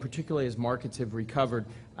the end, particularly as markets have recovered,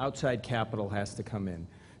 outside capital has to come in.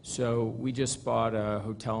 So we just bought a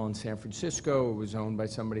hotel in San Francisco. It was owned by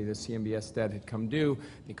somebody. The CMBS debt had come due.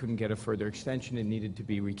 They couldn't get a further extension. It needed to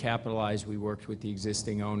be recapitalized. We worked with the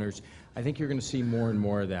existing owners. I think you're going to see more and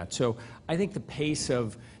more of that. So I think the pace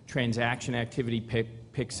of transaction activity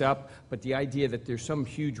picks up, but the idea that there's some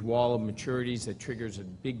huge wall of maturities that triggers a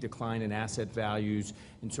big decline in asset values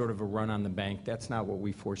and sort of a run on the bank, that's not what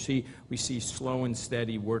we foresee. We see slow and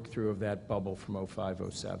steady work through of that bubble from 05,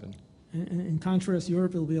 07. In contrast,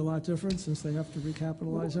 Europe will be a lot different since they have to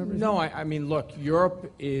recapitalize everything? No, I mean, look,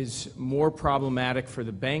 Europe is more problematic for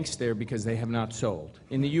the banks there because they have not sold.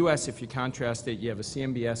 In the U.S., if you contrast it, you have a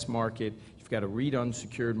CMBS market, you've got a REIT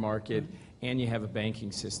unsecured market, and you have a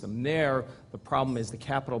banking system. There, the problem is the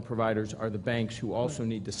capital providers are the banks who also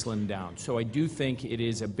need to slim down. So I do think it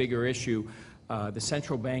is a bigger issue. The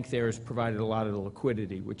central bank there has provided a lot of the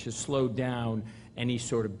liquidity, which has slowed down any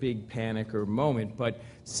sort of big panic or moment. But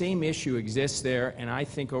same issue exists there, and I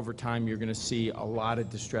think over time you're going to see a lot of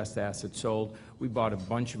distressed assets sold. We bought a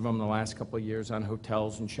bunch of them the last couple of years on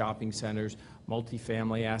hotels and shopping centers,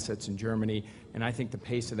 multifamily assets in Germany, and I think the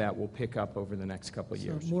pace of that will pick up over the next couple of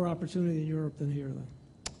years. So more opportunity in Europe than here, then?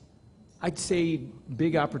 I'd say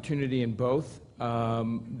big opportunity in both.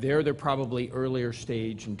 They're probably earlier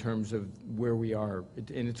stage in terms of where we are,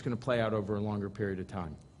 and it's going to play out over a longer period of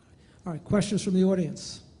time. All right, questions from the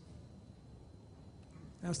audience?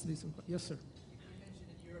 Has to be some. Yes, sir.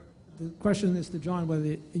 The question is to John, whether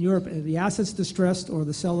in Europe, are the assets distressed or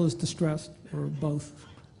the sellers distressed, or both?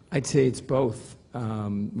 I'd say it's both.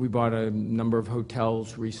 We bought a number of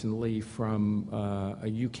hotels recently from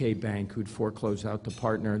a UK bank who'd foreclosed out the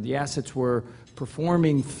partner. The assets were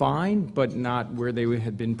performing fine, but not where they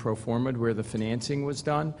had been pro forma'd, where the financing was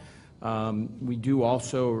done. We do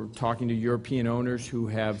also talking to European owners who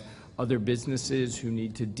have other businesses who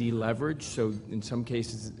need to deleverage, so in some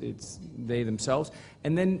cases it's they themselves.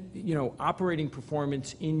 And then, you know, operating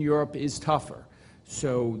performance in Europe is tougher.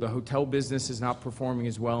 So the hotel business is not performing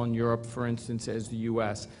as well in Europe, for instance, as the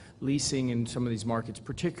U.S. Leasing in some of these markets,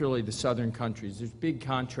 particularly the southern countries, there's big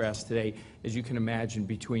contrast today, as you can imagine,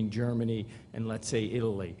 between Germany and, let's say,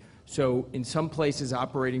 Italy. So in some places,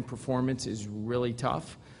 operating performance is really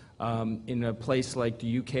tough. In a place like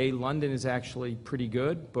the UK, London is actually pretty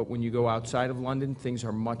good, but when you go outside of London, things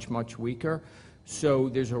are much, much weaker. So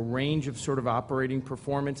there's a range of sort of operating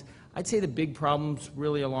performance. I'd say the big problem's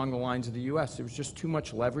really along the lines of the U.S. There was just too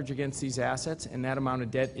much leverage against these assets, and that amount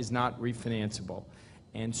of debt is not refinanceable.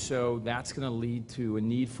 And so that's going to lead to a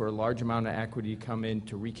need for a large amount of equity to come in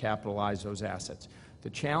to recapitalize those assets.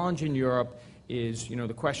 The challenge in Europe is,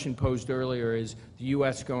 the question posed earlier is the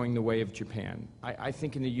U.S. going the way of Japan. I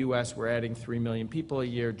think in the U.S. we're adding 3 million people a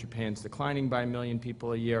year. Japan's declining by 1 million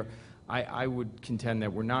people a year. I would contend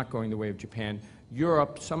that we're not going the way of Japan.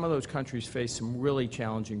 Europe, some of those countries face some really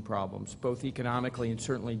challenging problems, both economically and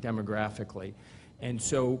certainly demographically. And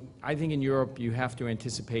so I think in Europe you have to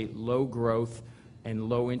anticipate low growth and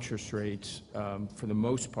low interest rates for the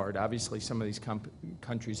most part. Obviously, some of these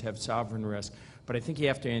countries have sovereign risk, but I think you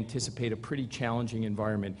have to anticipate a pretty challenging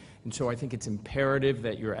environment. And so I think it's imperative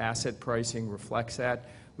that your asset pricing reflects that.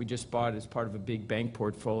 We just bought, as part of a big bank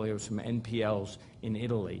portfolio, some NPLs in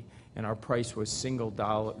Italy, and our price was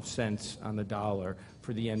cents on the dollar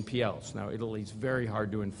for the NPLs. Now, Italy's very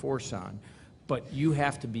hard to enforce on, but you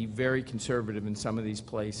have to be very conservative in some of these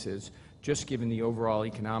places, just given the overall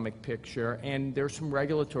economic picture, and there's some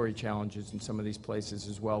regulatory challenges in some of these places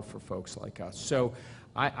as well for folks like us. So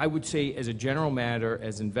I would say, as a general matter,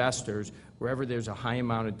 as investors, wherever there's a high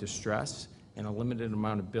amount of distress and a limited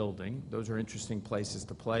amount of building, those are interesting places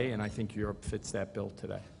to play, and I think Europe fits that bill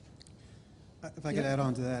today. If I could add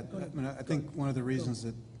on to that, I think one of the reasons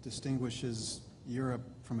that distinguishes Europe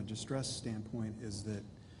from a distress standpoint is that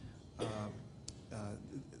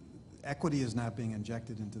equity is not being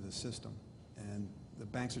injected into the system, and the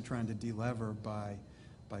banks are trying to delever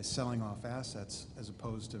by selling off assets as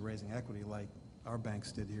opposed to raising equity like our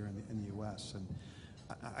banks did here in the U.S. And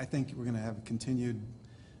I think we're going to have continued,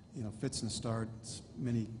 fits and starts,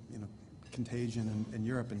 mini, contagion in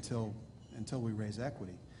Europe until we raise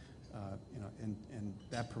equity. And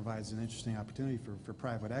that provides an interesting opportunity for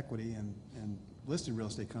private equity and listed real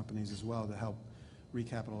estate companies as well to help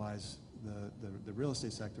recapitalize the real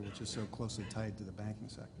estate sector, which is so closely tied to the banking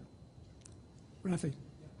sector. Rafi.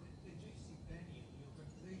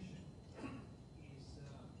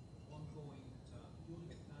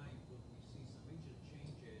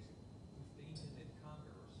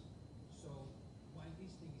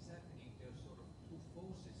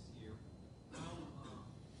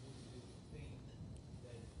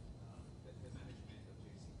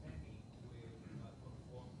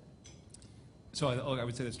 So I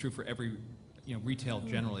would say that's true for every, retail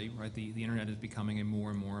generally, right? The internet is becoming a more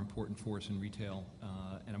and more important force in retail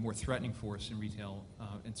and a more threatening force in retail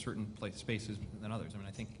in certain spaces than others. I mean,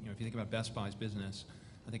 I think, if you think about Best Buy's business,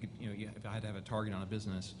 I think, if I had to have a target on a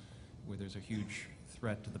business where there's a huge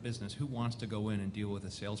threat to the business, who wants to go in and deal with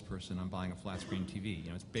a salesperson on buying a flat screen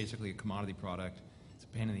TV? It's basically a commodity product. It's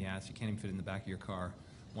a pain in the ass. You can't even fit it in the back of your car.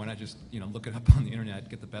 Why not just, look it up on the internet,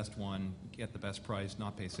 get the best one, get the best price,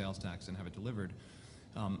 not pay sales tax, and have it delivered?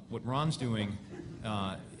 What Ron's doing,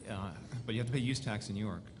 but you have to pay use tax in New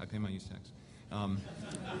York. I pay my use tax, in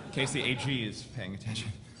case the AG is paying attention.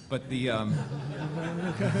 But the, I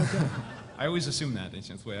always assume that. It's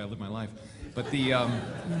the way I live my life. But the,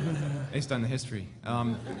 based on the history.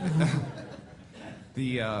 Of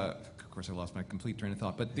course, I lost my complete train of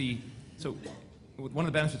thought. But so one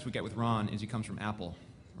of the benefits we get with Ron is he comes from Apple.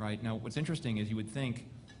 Right? Now, what's interesting is you would think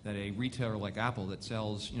that a retailer like Apple that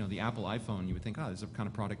sells, the Apple iPhone, you would think, this is a kind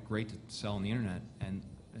of product great to sell on the internet. And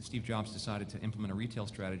Steve Jobs decided to implement a retail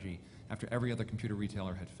strategy after every other computer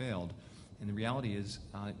retailer had failed. And the reality is,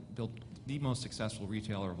 built the most successful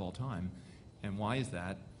retailer of all time. And why is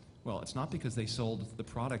that? Well, it's not because they sold the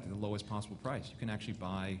product at the lowest possible price. You can actually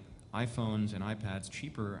buy iPhones and iPads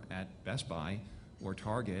cheaper at Best Buy or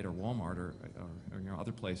Target or Walmart or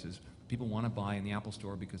other places. People want to buy in the Apple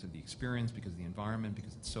Store because of the experience, because of the environment,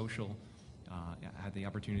 because it's social. I had the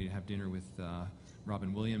opportunity to have dinner with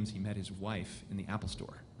Robin Williams. He met his wife in the Apple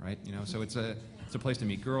Store, right? So it's a place to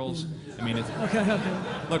meet girls. I mean,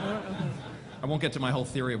 look, I won't get to my whole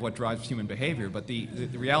theory of what drives human behavior, but the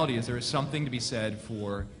reality is there is something to be said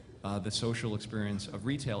for the social experience of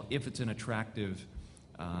retail if it's an attractive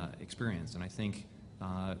experience. And I think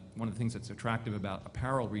one of the things that's attractive about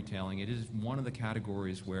apparel retailing, it is one of the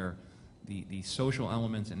categories where the social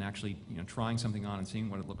elements and actually trying something on and seeing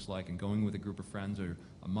what it looks like and going with a group of friends or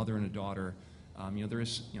a mother and a daughter, there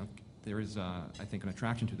is I think an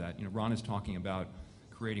attraction to that. Ron is talking about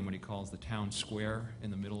creating what he calls the town square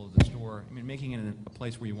in the middle of the store. I mean, making it a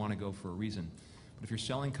place where you want to go for a reason. But if you're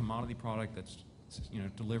selling commodity product that's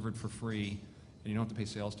delivered for free and you don't have to pay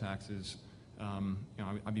sales taxes,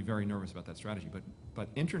 I'd be very nervous about that strategy. But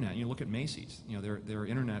internet, look at Macy's. Their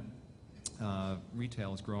internet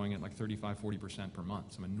retail is growing at like 35-40% per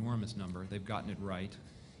month. Some enormous number. They've gotten it right.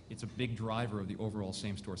 It's a big driver of the overall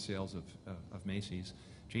same-store sales of Macy's.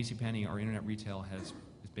 JCPenney, our internet retail has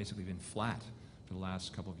basically been flat for the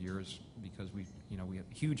last couple of years because we had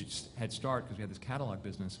a huge head start because we had this catalog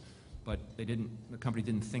business, but the company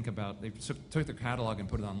didn't think about, they took their catalog and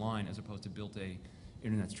put it online as opposed to built a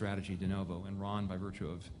internet strategy de novo. And Ron, by virtue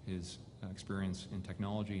of his experience in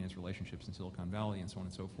technology and his relationships in Silicon Valley and so on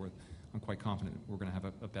and so forth, I'm quite confident we're going to have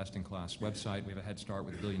a best-in-class website. We have a head start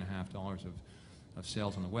with $1.5 billion of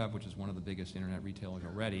sales on the web, which is one of the biggest internet retailers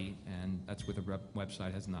already, and that's with a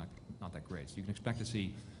website that's not that great. So you can expect to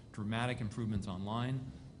see dramatic improvements online,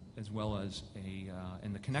 as well as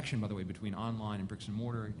and the connection, by the way, between online and bricks and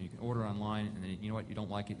mortar. You can order online, and then, you know what, you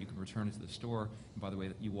don't like it, you can return it to the store. And by the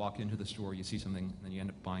way, you walk into the store, you see something, and then you end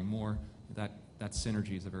up buying more. That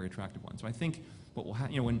synergy is a very attractive one. So I think what will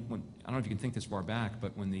happen, when I don't know if you can think this far back,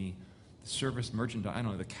 but when the service merchandise, I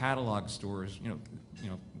don't know, the catalog stores,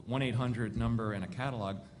 1-800 number and a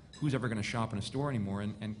catalog, who's ever going to shop in a store anymore?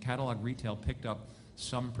 And catalog retail picked up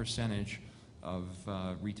some percentage of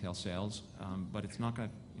retail sales, but it's not going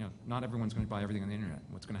to, not everyone's going to buy everything on the internet.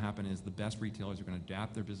 What's going to happen is the best retailers are going to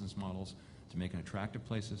adapt their business models to make an attractive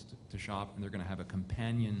places to shop, and they're going to have a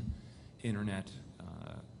companion internet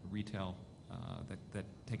retail that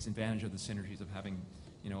takes advantage of the synergies of having,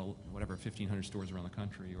 whatever, 1,500 stores around the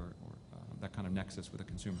country or that kind of nexus with the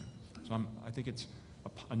consumer. So I think it's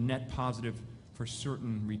a net positive for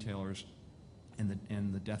certain retailers, and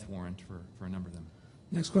the death warrant for a number of them.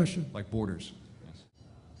 Next question. Like Borders. Yes.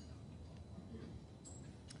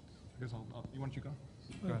 I guess why don't you go?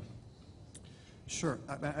 Go ahead. Sure.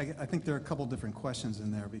 I think there are a couple different questions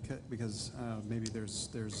in there because maybe there's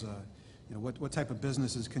what type of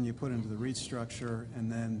businesses can you put into the REIT structure,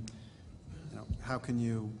 and then how can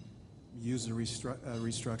you use the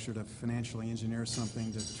restructure to financially engineer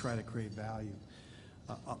something to try to create value.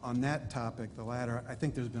 On that topic, the latter, I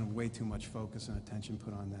think there's been way too much focus and attention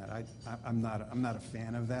put on that. I'm not a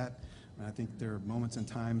fan of that. I think there are moments and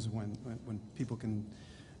times when people can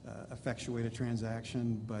effectuate a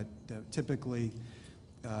transaction, but typically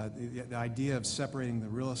the idea of separating the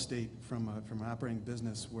real estate from an operating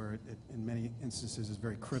business, where it in many instances is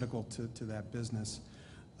very critical to that business,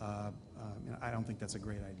 I don't think that's a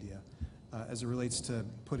great idea. As it relates to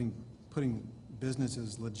putting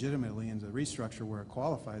businesses legitimately into the restructure where it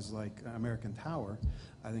qualifies, like American Tower,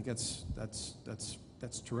 I think that's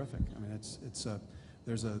terrific. I mean,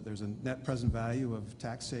 there's a net present value of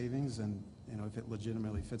tax savings, and if it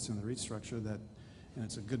legitimately fits in the REIT structure and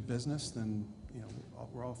it's a good business, then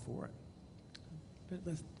we're all for it.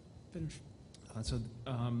 Let's finish.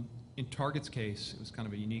 In Target's case, it was kind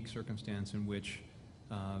of a unique circumstance in which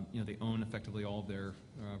they own effectively all of their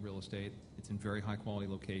real estate. It's in very high quality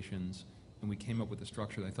locations, and we came up with a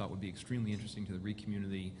structure that I thought would be extremely interesting to the REIT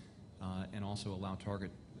community, and also allow Target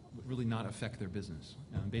really not affect their business.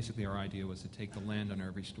 Basically, our idea was to take the land under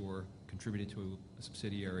every store, contribute it to a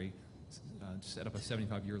subsidiary, set up a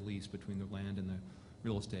 75-year lease between the land and the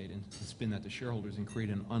real estate, and spin that to shareholders and create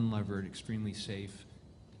an unlevered, extremely safe,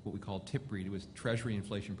 what we call TIP REIT. It was Treasury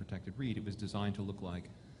Inflation Protected REIT. It was designed to look like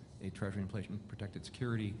a Treasury Inflation Protected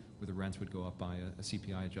security, where the rents would go up by a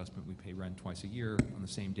CPI adjustment. We pay rent twice a year on the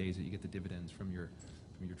same days that you get the dividends from your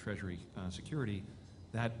Treasury security.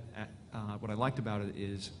 That what I liked about it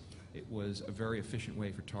is it was a very efficient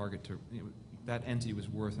way for Target to, that entity was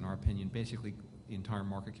worth, in our opinion, basically the entire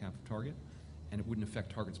market cap of Target, and it wouldn't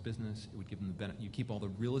affect Target's business. It would give them the benefit. You keep all the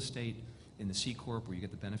real estate in the C Corp, where you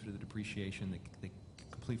get the benefit of the depreciation, the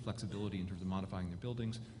complete flexibility in terms of modifying their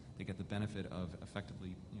buildings. They get the benefit of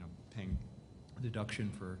effectively, paying a deduction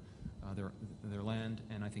for their land,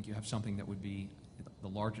 and I think you have something that would be the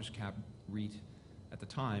largest cap REIT at the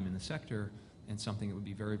time in the sector, and something that would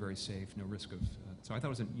be very, very safe, no risk of. So I thought it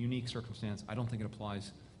was a unique circumstance. I don't think it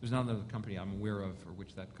applies. There's not another company I'm aware of for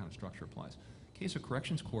which that kind of structure applies. In the case of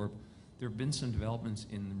Corrections Corp, there have been some developments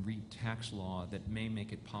in the REIT tax law that may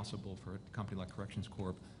make it possible for a company like Corrections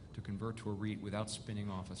Corp to convert to a REIT without spinning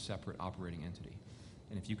off a separate operating entity.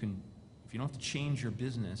 And if you don't have to change your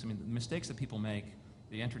business, I mean, the mistakes that people make,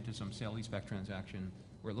 they enter into some sale-leaseback transaction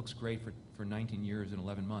where it looks great for 19 years and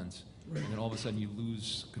 11 months, and then all of a sudden you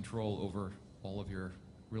lose control over all of your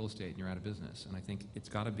real estate and you're out of business. And I think it's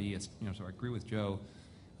got to be, so I agree with Joe,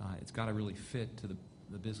 it's got to really fit to the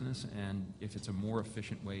business, and if it's a more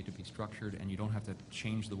efficient way to be structured and you don't have to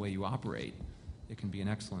change the way you operate, it can be an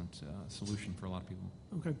excellent solution for a lot of people.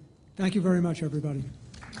 Okay. Thank you very much, everybody.